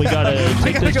Yeah. phone, and we gotta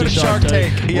take gotta this go to to Shark Shark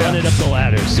Tank, Tank. Yeah. run it up the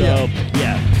ladder. So,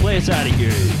 yeah, play us out of here,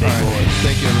 big boy.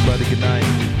 Thank you, everybody. Good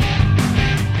night.